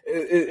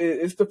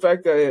 It's the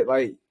fact that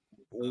like,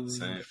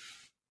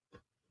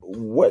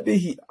 what did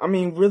he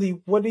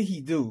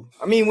do?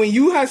 I mean, when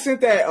you had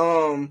sent that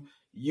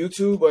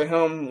YouTube of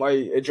him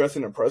like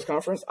addressing a press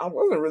conference, I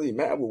wasn't really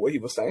mad with what he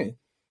was saying.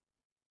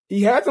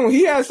 He had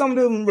some of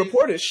them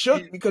reporters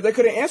shook because they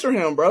couldn't answer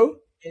him, bro.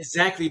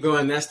 Exactly, bro,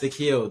 and that's the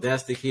kill.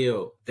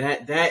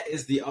 That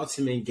is the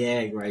ultimate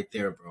gag right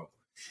there, bro.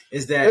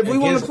 Is that if we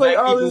want to play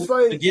all this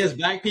like against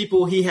black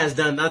people, he has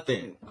done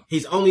nothing.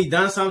 He's only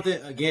done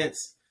something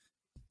against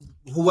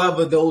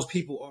whoever those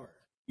people are.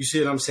 You see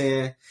what I'm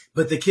saying?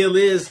 But the kill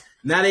is,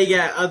 now they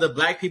got other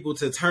black people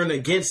to turn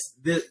against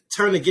your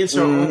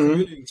own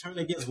community, turn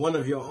against one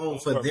of your own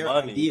for their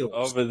ideals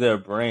over their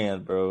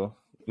brand, bro.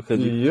 Because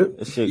you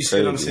see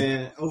what I'm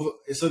saying?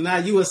 So now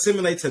you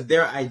assimilate to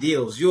their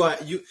ideals.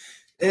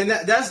 And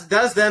that's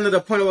the end of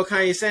the point of what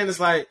Kanye's saying. It's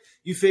like,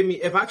 you feel me?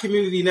 If our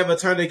community never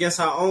turned against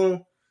our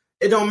own,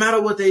 it don't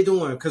matter what they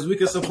doing because we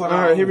can support.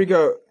 All right, here we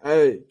go.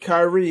 Hey,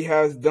 Kyrie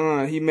has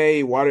done. He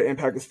made Water in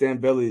Pakistan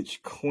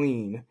Village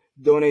clean.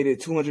 Donated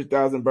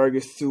 200,000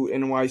 burgers to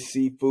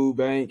NYC Food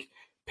Bank,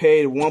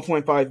 paid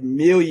 $1.5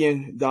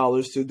 million to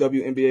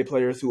WNBA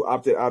players who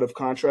opted out of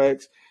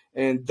contracts,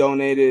 and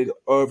donated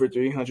over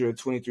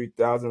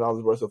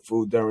 $323,000 worth of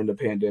food during the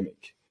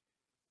pandemic.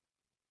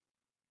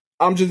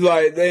 I'm just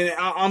like,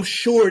 I'm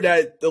sure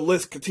that the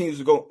list continues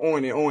to go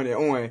on and on and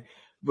on,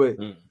 but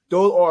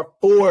those are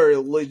 4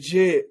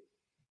 legit,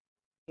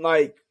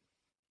 like,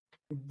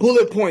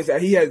 bullet points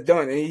that he has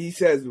done, and he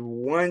says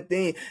one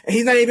thing, and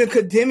he's not even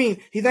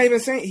condemning. He's not even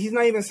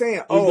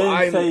saying, "Oh,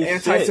 I'm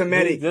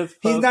anti-Semitic."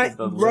 He's not,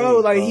 bro.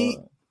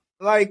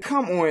 Like,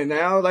 come on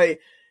now, like,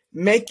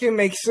 make it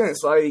make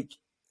sense. Like,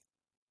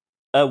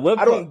 I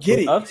don't get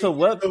it. Up to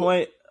what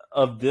point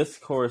of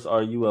discourse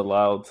are you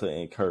allowed to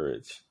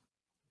encourage?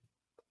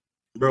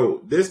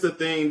 Bro, this the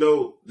thing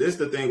though. This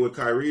the thing with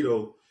Kyrie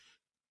though.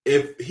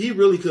 if he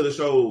really could have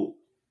showed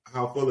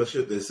how full of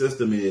shit this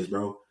system is,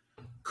 bro,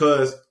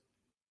 because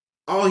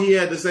all he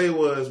had to say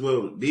was,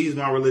 well, these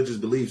my religious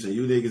beliefs, and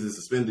you niggas is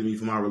suspending me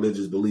for my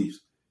religious beliefs.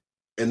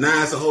 And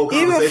now it's a whole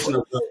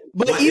conversation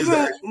but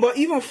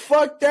even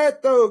fuck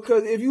that though,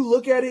 because if you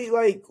look at it,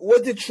 like,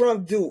 what did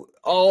Trump do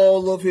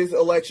all of his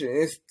election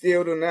and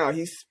still to now?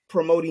 He's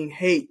promoting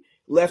hate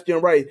left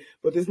and right,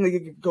 but this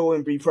nigga could go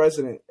and be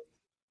president.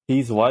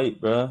 He's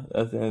white, bro.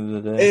 At the end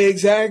of the day,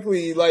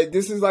 exactly. Like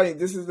this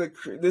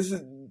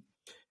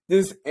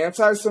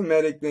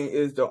anti-Semitic thing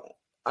is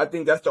I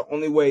think that's the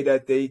only way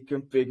that they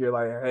can figure,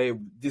 like, hey,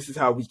 this is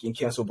how we can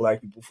cancel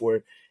black people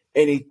for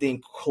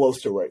anything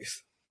close to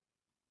race.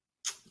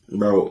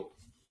 Bro,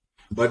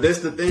 but that's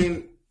the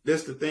thing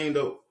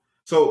though.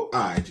 So,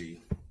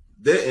 IG,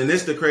 and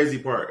this the crazy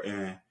part,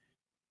 and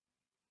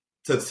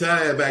to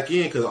tie it back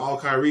in, because all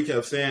Kyrie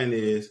kept saying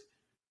is,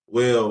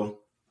 well,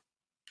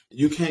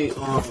 you can't.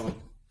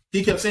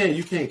 He kept saying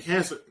you can't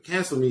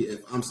cancel me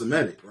if I'm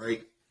Semitic,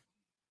 right?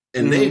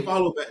 And they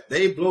follow back.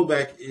 They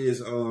blowback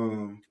is,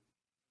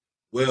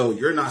 well,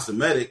 you're not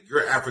Semitic,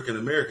 you're African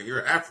American,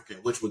 you're African,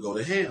 which would go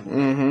to him.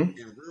 And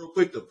real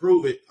quick to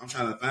prove it, I'm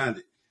trying to find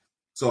it.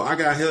 So I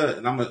got here,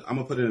 and I'm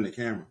gonna put it in the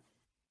camera.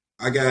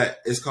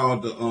 It's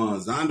called the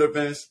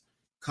Zondervan's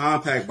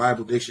Compact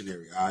Bible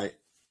Dictionary. All right,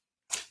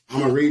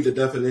 I'm gonna read the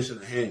definition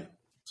of ham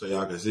so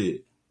y'all can see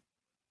it.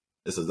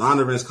 It's a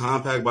Zondervan's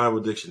Compact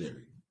Bible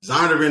Dictionary.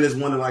 Zondervan is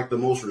one of like the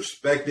most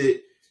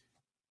respected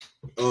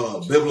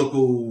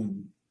biblical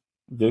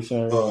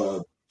dictionary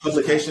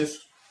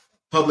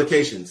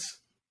publications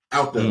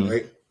out there,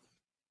 right?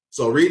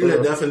 So reading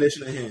the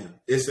definition of ham,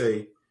 it's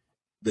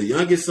the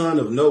youngest son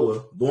of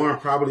Noah, born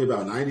probably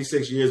about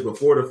 96 years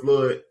before the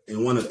flood,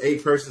 and one of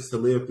 8 persons to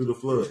live through the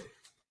flood.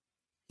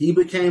 He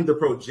became the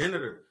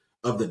progenitor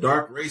of the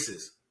dark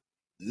races,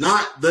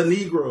 not the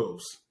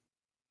Negroes,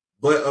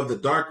 but of the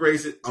dark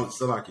races.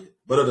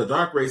 But of the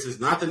dark races,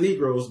 not the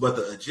Negroes, but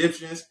the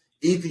Egyptians,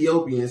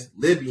 Ethiopians,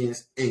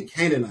 Libyans, and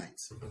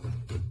Canaanites.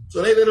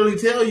 So they literally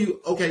tell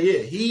you, okay, yeah,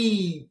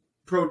 he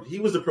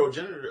was the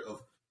progenitor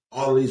of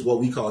all of these what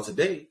we call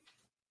today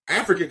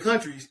African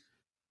countries.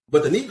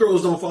 But the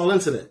Negroes don't fall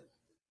into that.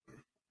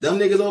 Them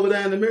niggas over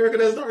there in America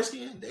that's dark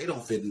skinned, they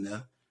don't fit in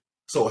there.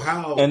 So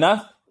how?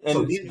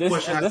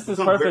 This is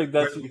perfect.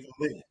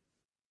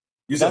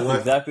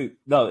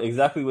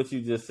 Exactly what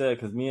you just said.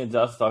 Because me and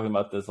Josh was talking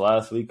about this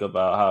last week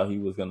about how he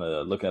was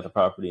gonna look at the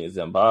property in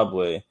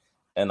Zimbabwe,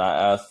 and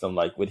I asked him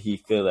like, would he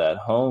feel at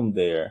home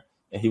there?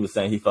 And he was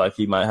saying he felt like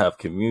he might have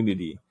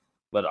community.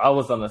 But I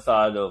was on the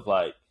side of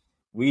like,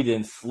 we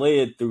didn't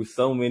slid through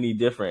so many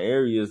different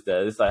areas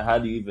that it's like, how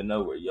do you even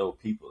know where your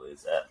people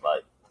is at?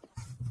 Like,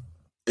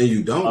 and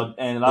you don't.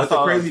 And I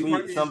saw a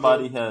tweet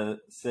somebody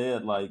had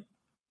said like,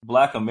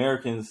 Black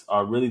Americans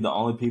are really the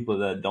only people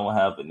that don't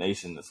have a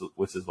nation,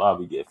 which is why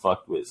we get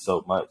fucked with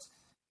so much.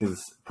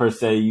 Because per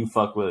se, you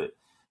fuck with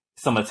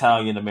some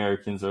Italian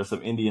Americans or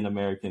some Indian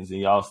Americans,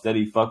 and y'all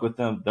steady fuck with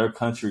them, their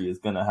country is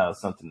gonna have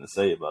something to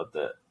say about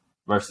that.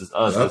 Versus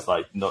us, it's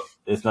like no,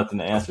 it's nothing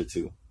to answer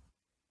to.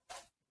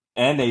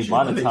 And they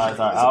monetize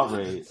our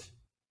outrage.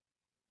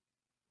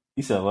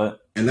 You said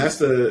what? And that's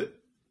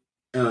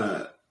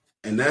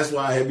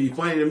why it'd be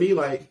funny to me,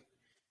 like,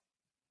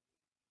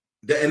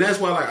 and that's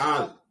why, like,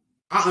 I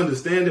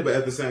understand it, but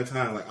at the same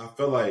time, like, I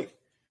feel like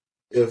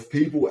if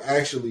people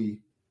actually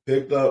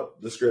picked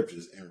up the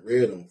scriptures and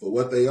read them for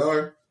what they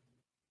are,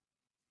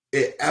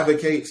 it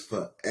advocates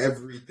for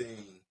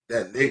everything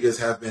that niggas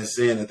have been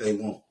saying that they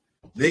want.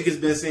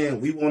 Niggas been saying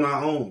we want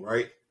our own,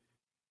 right?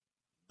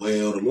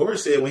 Well, the Lord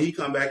said when he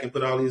come back and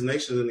put all these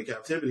nations into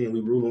captivity and we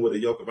rule them with a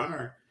yoke of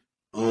iron,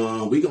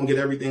 we gonna get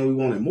everything we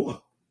want and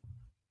more.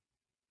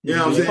 You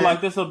know what I'm saying? Feel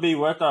like this will be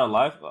worth our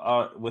life,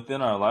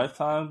 within our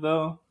lifetime,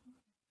 though?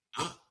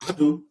 I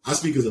do. I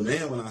speak as a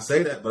man when I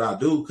say that, but I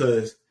do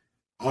because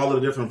all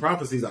of the different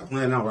prophecies I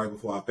plan out right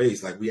before our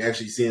face. Like, we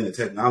actually seeing the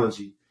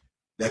technology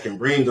that can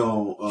bring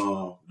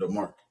on the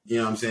mark. You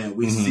know what I'm saying?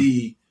 We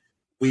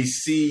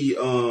see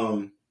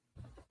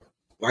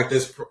like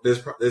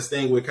this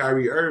thing with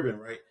Kyrie Irving,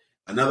 right?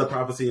 Another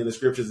prophecy in the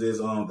scriptures is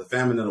the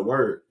famine of the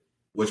word,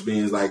 which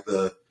means like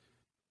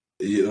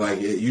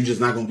you're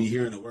just not gonna be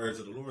hearing the words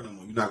of the Lord no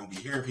more. You're not gonna be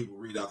hearing people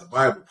read out the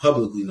Bible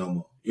publicly no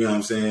more. You know what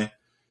I'm saying?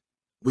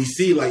 We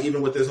see, like,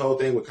 even with this whole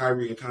thing with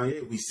Kyrie and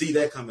Kanye, we see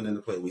that coming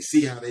into play. We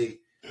see how they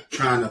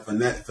trying to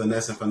finesse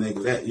and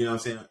finagle that. You know what I'm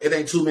saying? It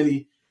ain't too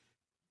many.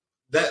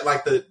 That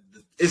like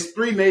it's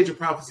 3 major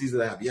prophecies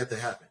that have yet to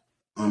happen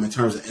in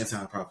terms of end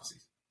time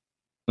prophecies.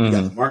 You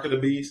got the mark of the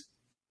beast.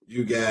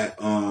 You got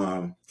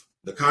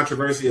the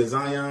controversy of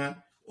Zion,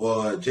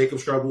 or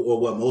Jacob's trouble, or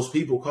what most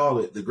people call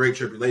it, the Great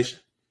Tribulation,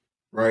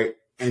 right?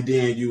 And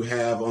then you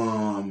have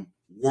World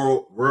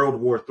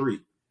War III.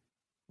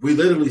 We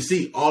literally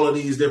see all of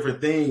these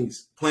different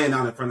things playing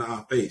out in front of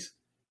our face.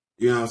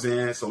 You know what I'm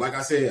saying? So like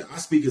I said, I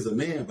speak as a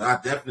man, but I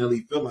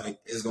definitely feel like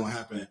it's going to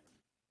happen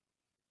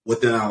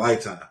within our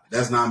lifetime.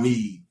 That's not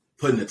me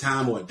putting a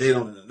time or a date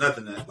on it or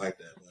nothing like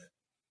that. But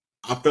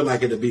I feel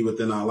like it'll be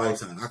within our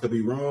lifetime. I could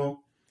be wrong,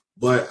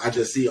 but I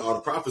just see all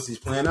the prophecies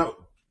playing out.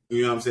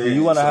 You know what I'm saying? Do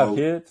you want to have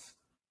kids?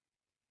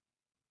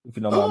 If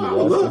you don't mind me I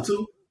would love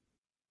to.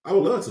 I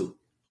would love to.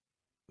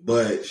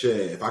 But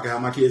shit, if I could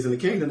have my kids in the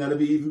kingdom, that'd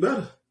be even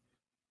better.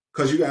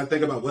 Because you got to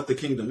think about what the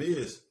kingdom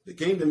is. The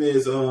kingdom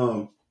is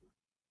a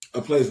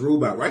place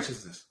ruled by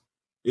righteousness.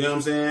 You know what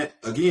I'm saying?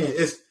 Again,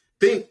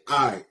 think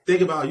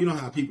about, you know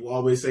how people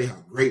always say how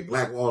great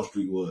Black Wall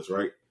Street was,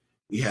 right?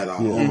 We had our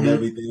own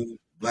everything.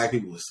 Black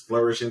people was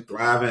flourishing,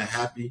 thriving,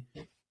 happy.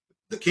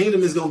 The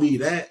kingdom is going to be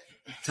that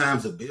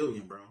times 1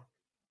 billion, bro.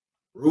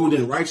 Ruled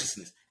in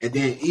righteousness. And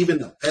then even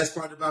the best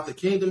part about the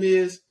kingdom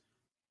is,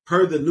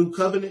 per the new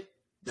covenant,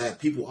 that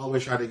people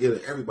always try to get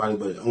at everybody,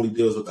 but it only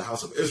deals with the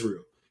house of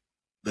Israel.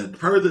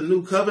 Per the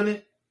new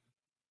covenant,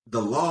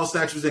 the law,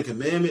 statutes, and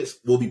commandments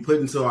will be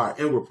put into our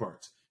inward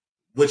parts,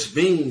 which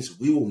means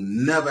we will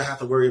never have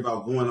to worry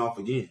about going off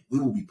again. We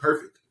will be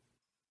perfect.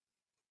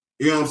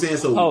 You know what I'm saying?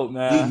 So, I hope,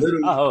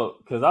 man. I hope,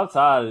 because I'm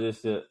tired of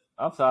this shit.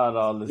 I'm tired of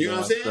all this. You know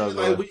what I'm saying?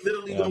 Struggle, like, we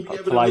literally gonna be able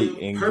to plight live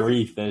and perfect.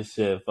 grief and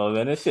shit, folks.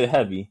 Man, this shit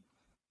heavy.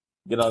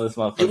 Get all this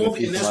motherfucker. It won't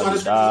be, and that's why the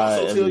scriptures die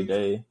also every tell you.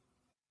 day.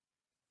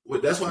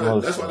 That's why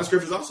the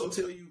scriptures also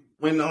tell you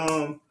when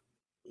that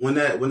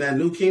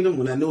new kingdom,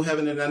 when that new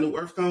heaven and that new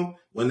earth come,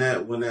 when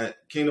that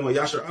kingdom of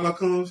Yasher Allah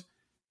comes,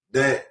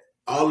 that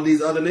all of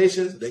these other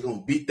nations, they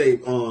gonna beat they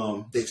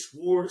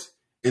swords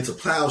into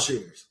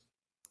plowshares.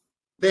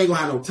 They ain't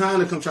gonna have no time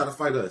to come try to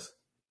fight us.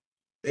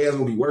 They ain't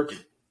gonna be working.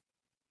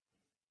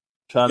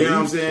 You know what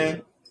I'm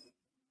saying?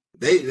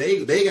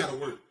 They gotta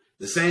work.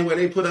 The same way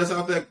they put us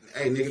out there,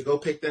 hey nigga, go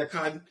pick that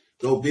cotton,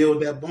 go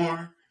build that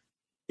barn.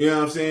 You know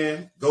what I'm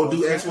saying? Go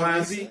do X, Y,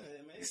 and Z.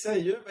 They say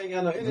Europe ain't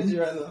got no energy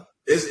right now.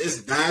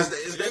 It's nice.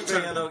 It's Europe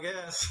ain't got no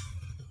gas.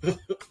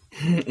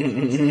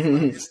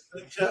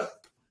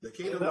 The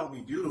kingdom gonna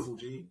be beautiful,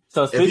 G.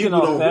 So speaking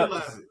of that,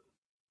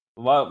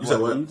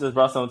 you just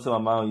brought something to my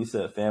mind. You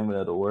said family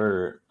of the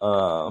word.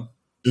 Y'all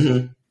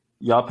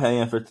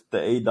paying for the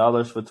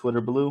 $8 for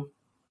Twitter Blue?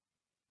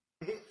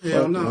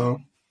 Hell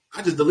no.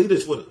 I just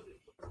deleted Twitter.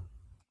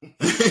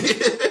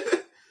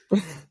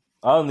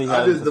 I only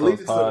have it for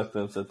pod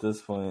clips at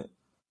this point.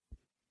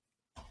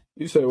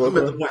 You said what?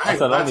 I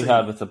said I only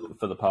have it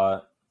for the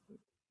pod.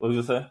 What did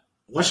you say?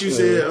 Once you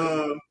said,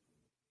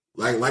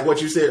 like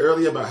what you said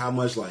earlier about how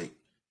much like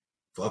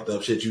fucked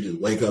up shit you just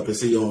wake up and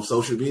see on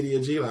social media,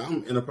 G. Like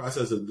I'm in the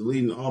process of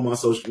deleting all my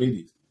social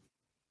medias.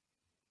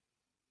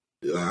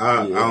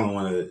 I don't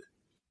want to.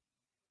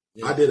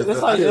 I did.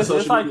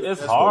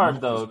 It's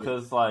hard though,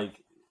 because like.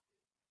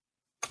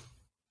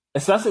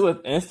 Especially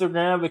with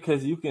Instagram,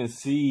 because you can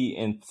see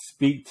and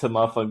speak to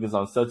motherfuckers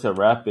on such a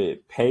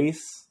rapid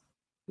pace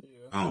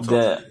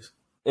that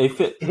it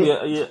fit.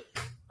 Yeah.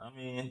 I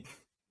mean,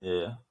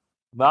 yeah.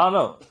 But I don't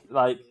know.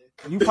 Like,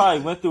 you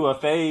probably went through a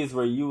phase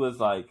where you was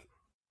like,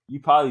 you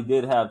probably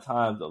did have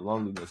times of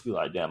loneliness. You're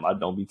like, damn, I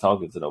don't be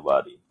talking to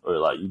nobody, or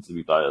like you just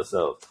be by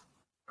yourself.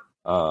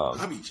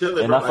 I be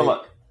chilling, and bro. I feel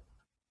like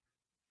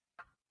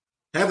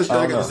half the shit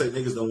I gotta say,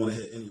 niggas don't want to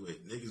hit anyway.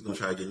 Niggas gonna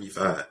try to get me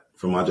fired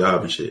from my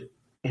job and shit.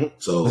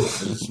 So I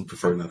just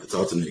prefer not to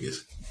talk to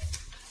niggas.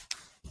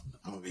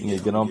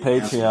 Get on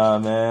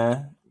Patreon,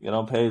 man. Get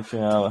on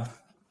Patreon.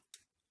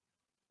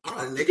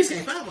 Niggas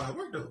ain't find where I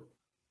work though.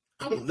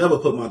 I will never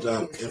put my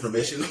job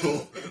information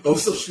on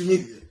social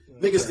media.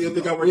 Niggas still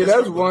think I work. Yeah,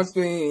 that's one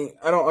thing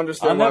I don't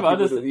understand. I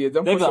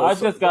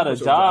just got a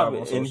job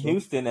in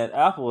Houston at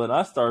Apple, and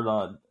I started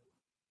on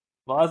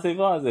Blase.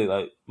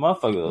 Like,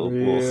 motherfucker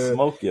will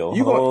smoke your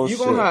whole shit.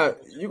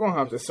 You gonna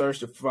have to search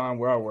to find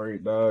where I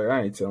work, dog.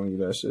 I ain't telling you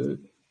that shit.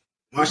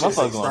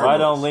 Motherfucker going right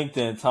on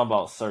LinkedIn talking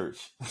about search.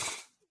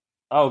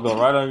 I will go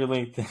right on your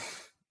LinkedIn.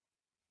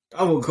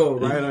 I will go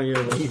right on your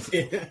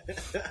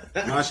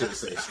LinkedIn. My shit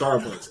say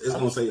Starbucks. It's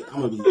gonna say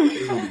I'm gonna be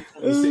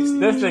 2060.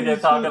 This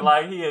nigga talking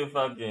like he a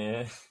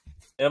fucking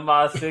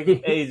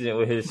MI6 agent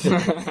with his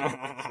shit.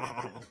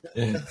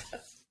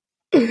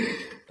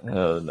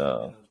 Oh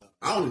no.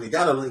 I don't even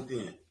got a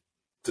LinkedIn,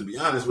 to be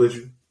honest with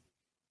you.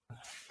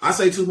 I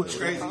say too much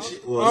crazy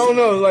shit. I don't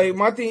know. Like,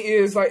 my thing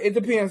is, like, it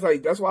depends.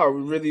 Like, that's why I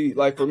really,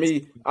 like, for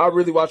me, I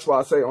really watch what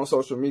I say on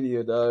social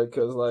media, dog.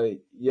 Because, like,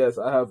 yes,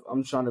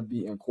 I'm trying to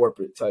be in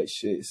corporate type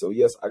shit. So,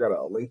 yes, I got a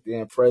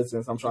LinkedIn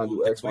presence. I'm trying to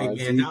do X, Y, and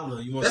Z.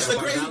 That's the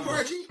crazy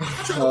part, G.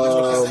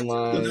 Oh,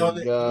 my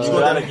God.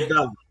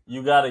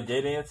 You gotta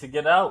get in to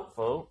get out,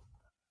 folks.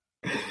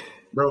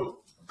 Bro.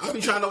 I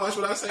be trying to watch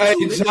what I say.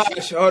 Hey,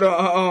 Josh, hold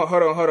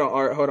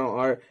on,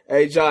 Art.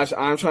 Hey, Josh,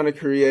 I'm trying to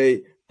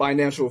create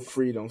financial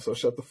freedom, so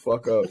shut the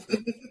fuck up.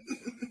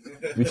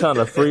 We're trying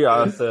to free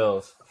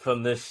ourselves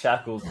from this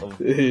shackles of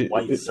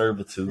white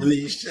servitude.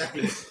 These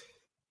shackles.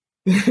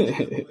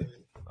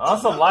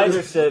 On some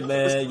lighter shit,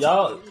 man.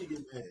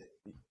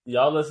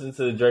 Y'all listen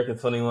to Drake and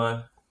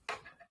 21?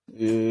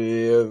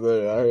 Yeah,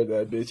 but I heard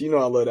that bitch. You know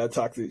I love that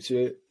toxic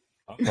shit.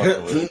 I'm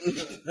fucking with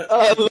it.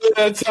 I love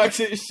that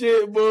toxic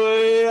shit,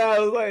 boy. I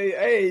was like,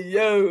 hey,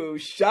 yo,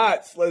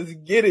 shots, let's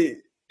get it.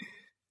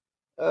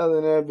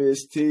 Other than that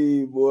bitch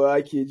T, boy,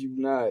 I kid you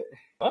not.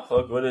 I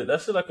fuck with it.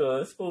 That shit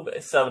it's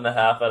 7.5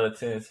 out of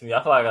 10 to me.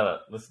 I feel like I gotta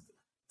listen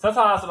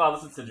Sometimes when I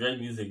listen to Drake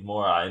music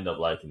more, I end up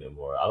liking it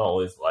more. I don't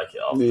always like it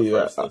off the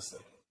first listen.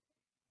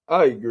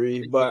 I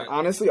agree, but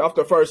honestly, off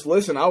the first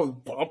listen, I was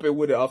bumping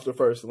with it off the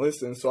first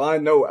listen. So I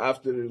know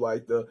after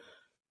like the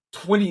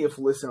 20th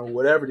listen or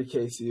whatever the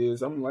case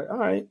is, I'm like, all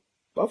right,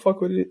 I fuck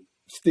with it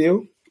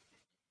still.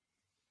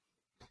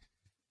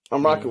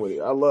 I'm rocking with it.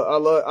 I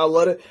love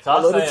it. I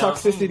love the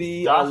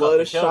toxicity. I love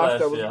the shots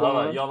that was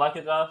going. You don't like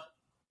it, Josh?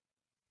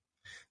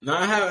 No,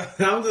 I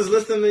haven't. I'm just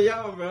listening to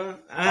y'all, bro.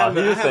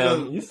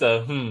 You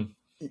said.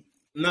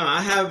 No,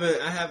 I haven't.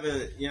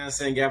 You know what I'm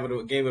saying?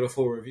 Gave it a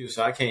full review,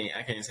 so I can't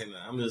say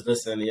that. I'm just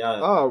listening to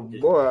y'all. Oh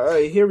boy,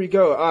 hey, here we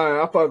go. All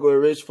right, I fuck with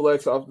Rich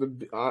Flex off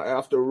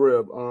the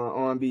rib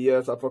on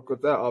BS. I fuck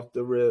with that off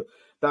the rib.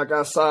 That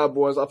got Side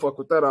Boys. I fuck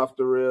with that off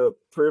the rib.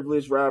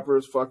 Privileged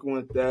rappers fucking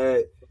with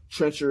that.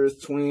 Treacherous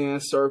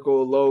Twins,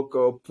 Circle,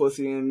 Loco,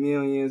 Pussy and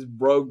Millions,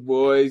 Broke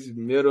Boys,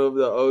 Middle of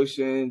the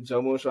Ocean,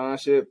 Jumbotron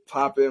shit,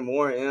 popping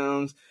more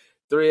M's,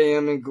 3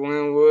 a.m. in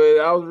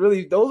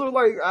Glenwood. Those are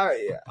like,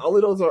 all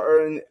of those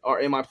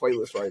are in my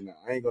playlist right now.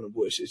 I ain't gonna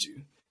bullshit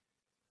you.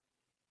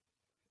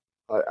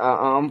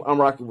 I'm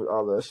rocking with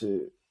all that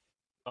shit.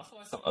 I feel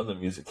like some other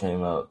music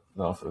came out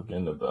that I'm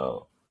forgetting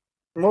about.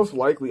 Most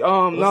likely. I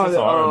don't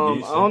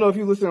know if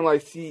you listen to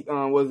like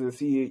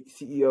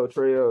CEO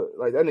Trail,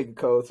 like that nigga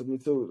cold to me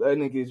too. That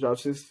nigga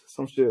dropped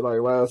some shit like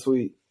last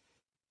week.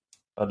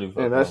 I do.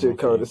 And that shit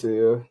cold as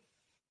hell.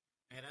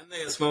 Hey, that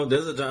nigga Smoke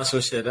Dizzle dropped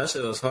some shit. That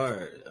shit was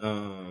hard.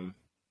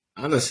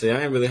 Honestly,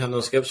 I ain't really have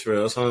no skips for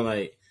it. It's only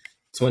like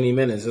 20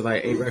 minutes. It's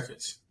like 8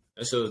 records.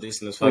 That shit was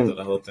decent as fuck though,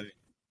 the whole thing.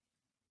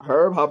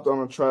 Herb hopped on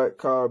a track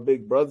called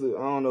Big Brother.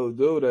 I don't know who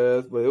dude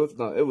ass, but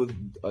it was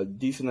a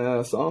decent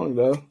ass song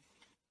though.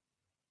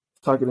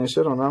 Talking that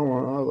shit on that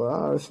one. I was like,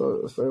 all right,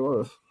 so say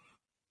less.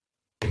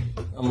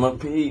 I'm a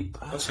peep.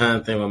 I'm trying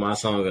to think what my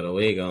song of the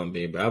week gonna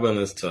be, but I've been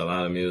listening to a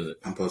lot of music.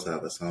 I'm supposed to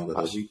have a song of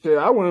the week. Shit,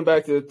 I went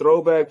back to the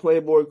throwback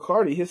Playboy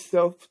Cardi, his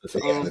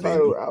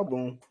self-titled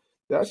album.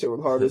 That shit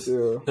was hard as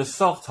hell. His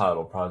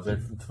self-titled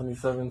project from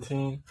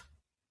 2017.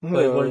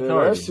 Playboy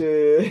Cardi. That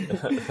shit.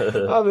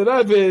 I mean,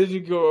 that bitch you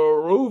go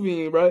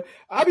roving, bro.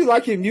 I be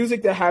liking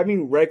music that have me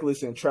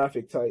reckless and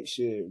traffic type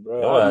shit,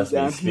 bro. Oh, that's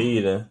me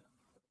speeding.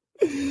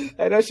 Hey,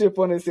 that shit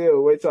funny as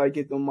hell. Wait till I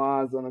get the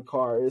mods on the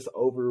car. It's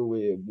over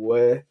with,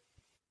 boy.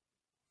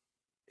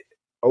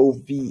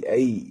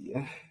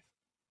 OVA.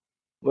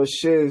 But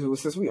shit,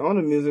 since we on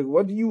the music,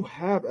 what do you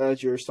have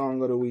as your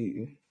song of the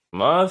week?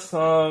 My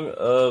song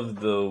of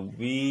the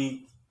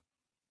week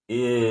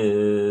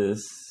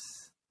is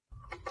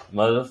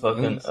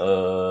motherfucking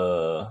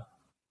hold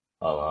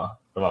on.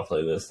 Where my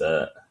playlist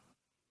at?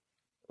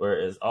 Where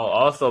is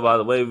also by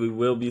the way, we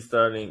will be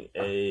starting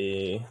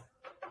a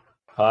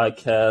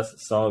podcast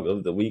song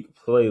of the week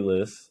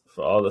playlist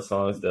for all the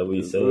songs that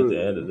we say at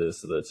the end of this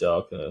so that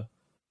y'all can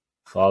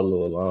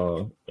follow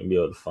along and be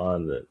able to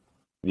find the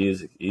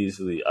music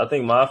easily. I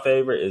think my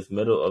favorite is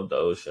Middle of the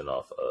Ocean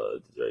off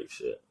the Drake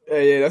shit.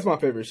 Yeah, that's my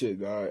favorite shit,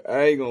 dog.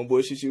 I ain't gonna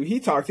bullshit you. He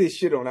talked his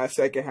shit on that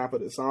second half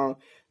of the song.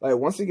 Like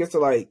once he gets to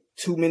like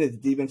 2 minutes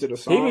deep into the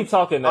song, he be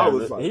talking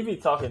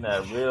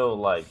that real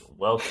like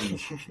wealthy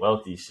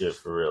shit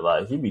for real.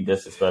 Like he be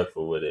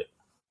disrespectful with it.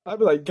 I'd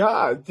be like,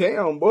 God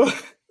damn, boy.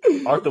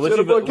 Arthur, what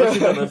you been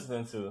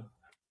listening to?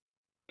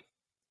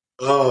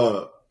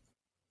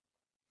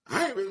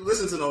 I ain't really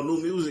listened to no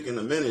new music in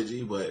a minute,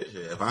 G. But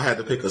if I had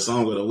to pick a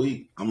song of the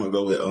week, I'm gonna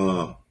go with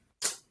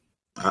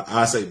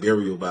I say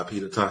 "Burial" by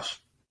Peter Tosh.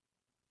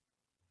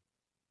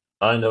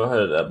 I ain't never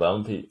heard of that, but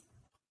I'm Pete.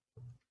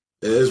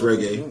 It is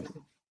reggae.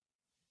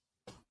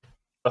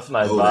 That's a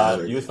nice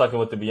vibe. You was fucking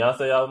with the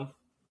Beyonce album?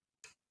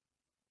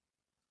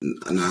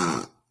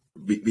 Nah,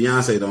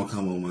 Beyonce don't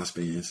come on my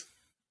spins.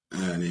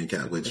 I ain't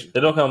cat with you. It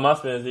don't come on my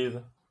spins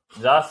either.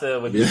 Josh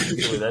said when he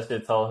listened to it, that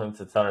shit told him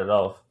to turn it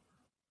off.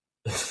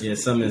 Yeah,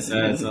 something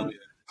inside told me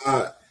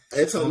that.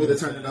 It told me to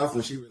turn it off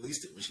when she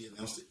released it, when she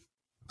announced it.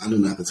 I knew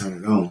not to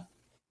turn it on.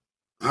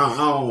 I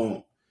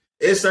don't.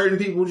 It's certain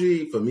people,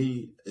 G. For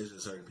me, it's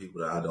just certain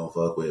people that I don't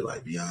fuck with,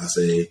 like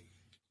Beyonce,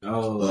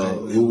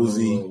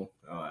 Uzi.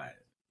 All right.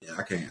 Yeah,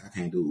 I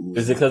can't do Uzi.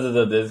 Is it because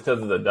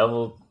of the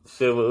devil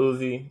shit with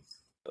Uzi,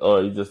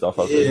 or you just don't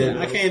fuck with it?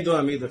 Yeah, I can't do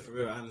him either. For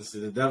real,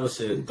 honestly, the devil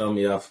shit throw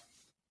me off.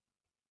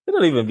 It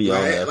don't even be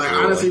on that. Like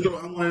honestly, though,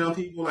 I'm one of them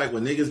people. Like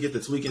when niggas get to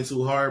tweaking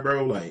too hard,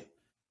 bro. Like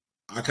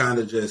I kind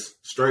of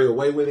just stray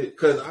away with it.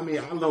 Cause I mean,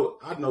 I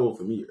know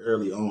for me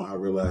early on, I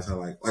realized how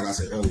like I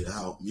said earlier,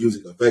 how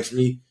music affects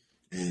me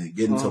and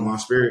get into my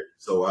spirit.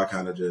 So I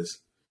kind of just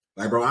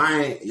like, bro,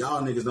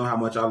 y'all niggas know how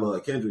much I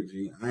love Kendrick,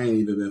 G. I ain't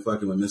even been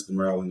fucking with Mr.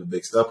 Morale and the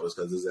Big Steppers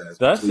because his ass.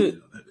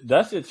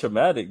 That shit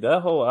traumatic.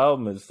 That whole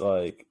album is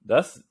like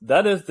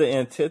that is the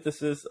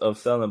antithesis of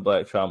selling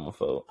Black Trauma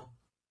folk.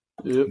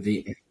 Yep.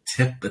 The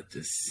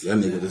antithesis. That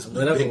nigga just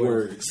big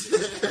words.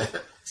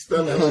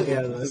 Spell that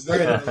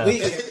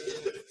shit.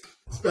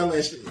 Spell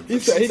that shit. He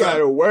said he got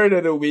a word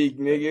of the week,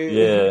 nigga.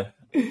 Yeah.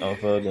 I'm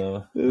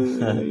fucking.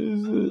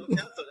 That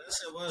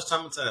shit was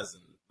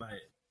traumatizing.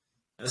 Like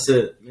that's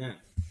it, man.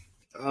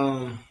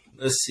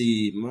 Let's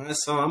see. My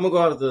song. I'm gonna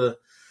go out of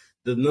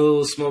the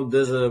new Smoke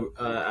DZA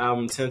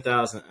album,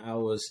 10,000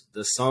 Hours.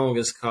 The song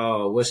is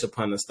called "Wish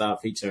Upon a Star"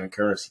 featuring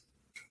Currency.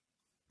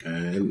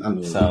 And I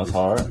know sounds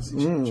hard.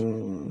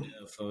 Yeah,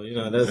 so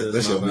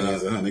that's just my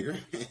vibe.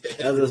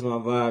 That's just my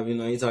vibe.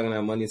 You talking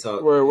that money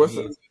talk. Wait, what's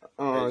it?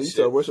 You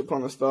said "Wish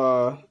Upon a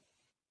Star."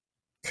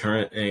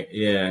 Current,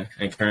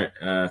 and current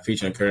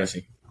featuring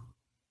Currency.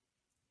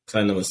 It's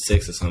like number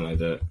 6 or something like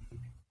that.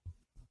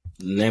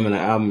 The name of the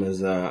album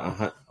is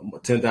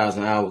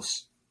 10,000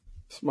 Hours.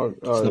 Smoke.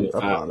 I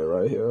found it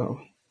right here.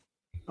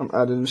 I'm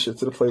adding this shit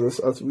to the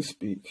playlist as we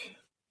speak.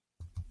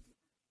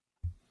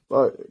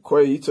 But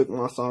Quay, you took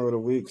my song of the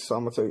week, so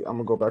I'm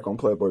gonna go back on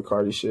Playboy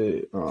Cardi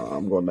shit.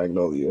 I'm going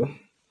Magnolia.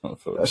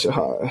 That shit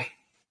high.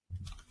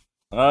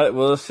 All right,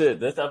 well,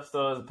 shit. This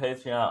episode is a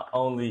Patreon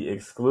only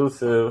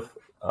exclusive.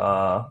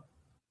 Yeah,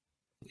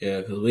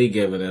 because we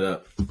giving it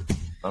up.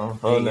 So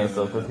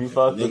if you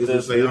fuck with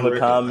this, leave a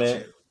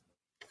comment.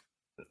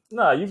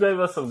 Nah, you gave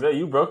us some good.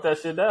 You broke that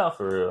shit down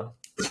for real.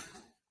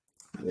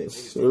 Yes,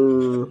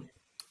 sir.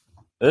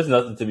 There's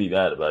nothing to be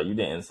mad about. You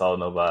didn't insult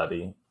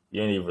nobody.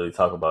 You didn't even really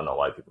talk about no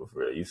white people for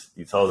real.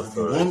 You told the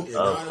story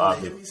of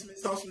 5 people.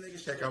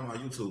 Check out my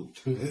YouTube.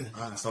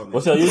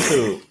 What's your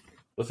YouTube?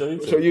 What's your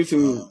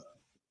YouTube?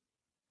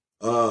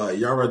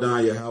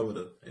 Yaradan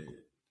Yahawada.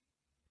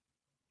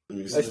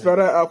 Hey, spell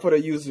that out for the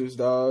users,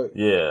 dog.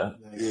 Yeah.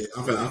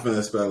 I'm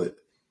finna spell it.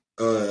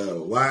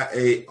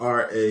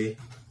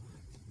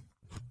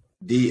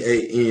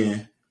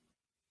 YARADAN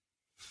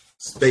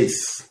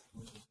space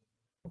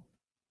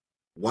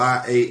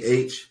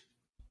YAHAWADAH.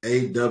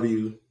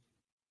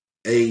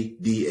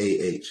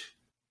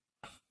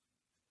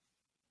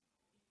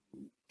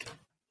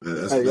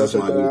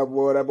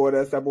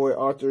 That's that boy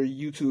Arthur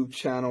YouTube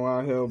channel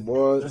out here,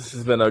 boy. This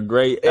has been a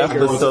great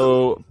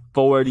episode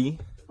 40.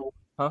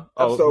 Huh?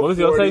 Oh, what was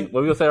you gonna say?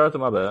 What was you gonna say, Arthur?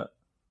 My bad.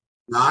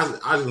 No,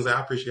 I was gonna say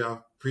I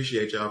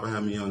appreciate y'all for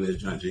having me on this,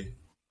 John G.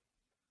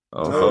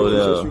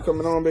 Oh, you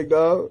coming on, big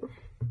dog.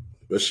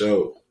 For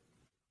sure.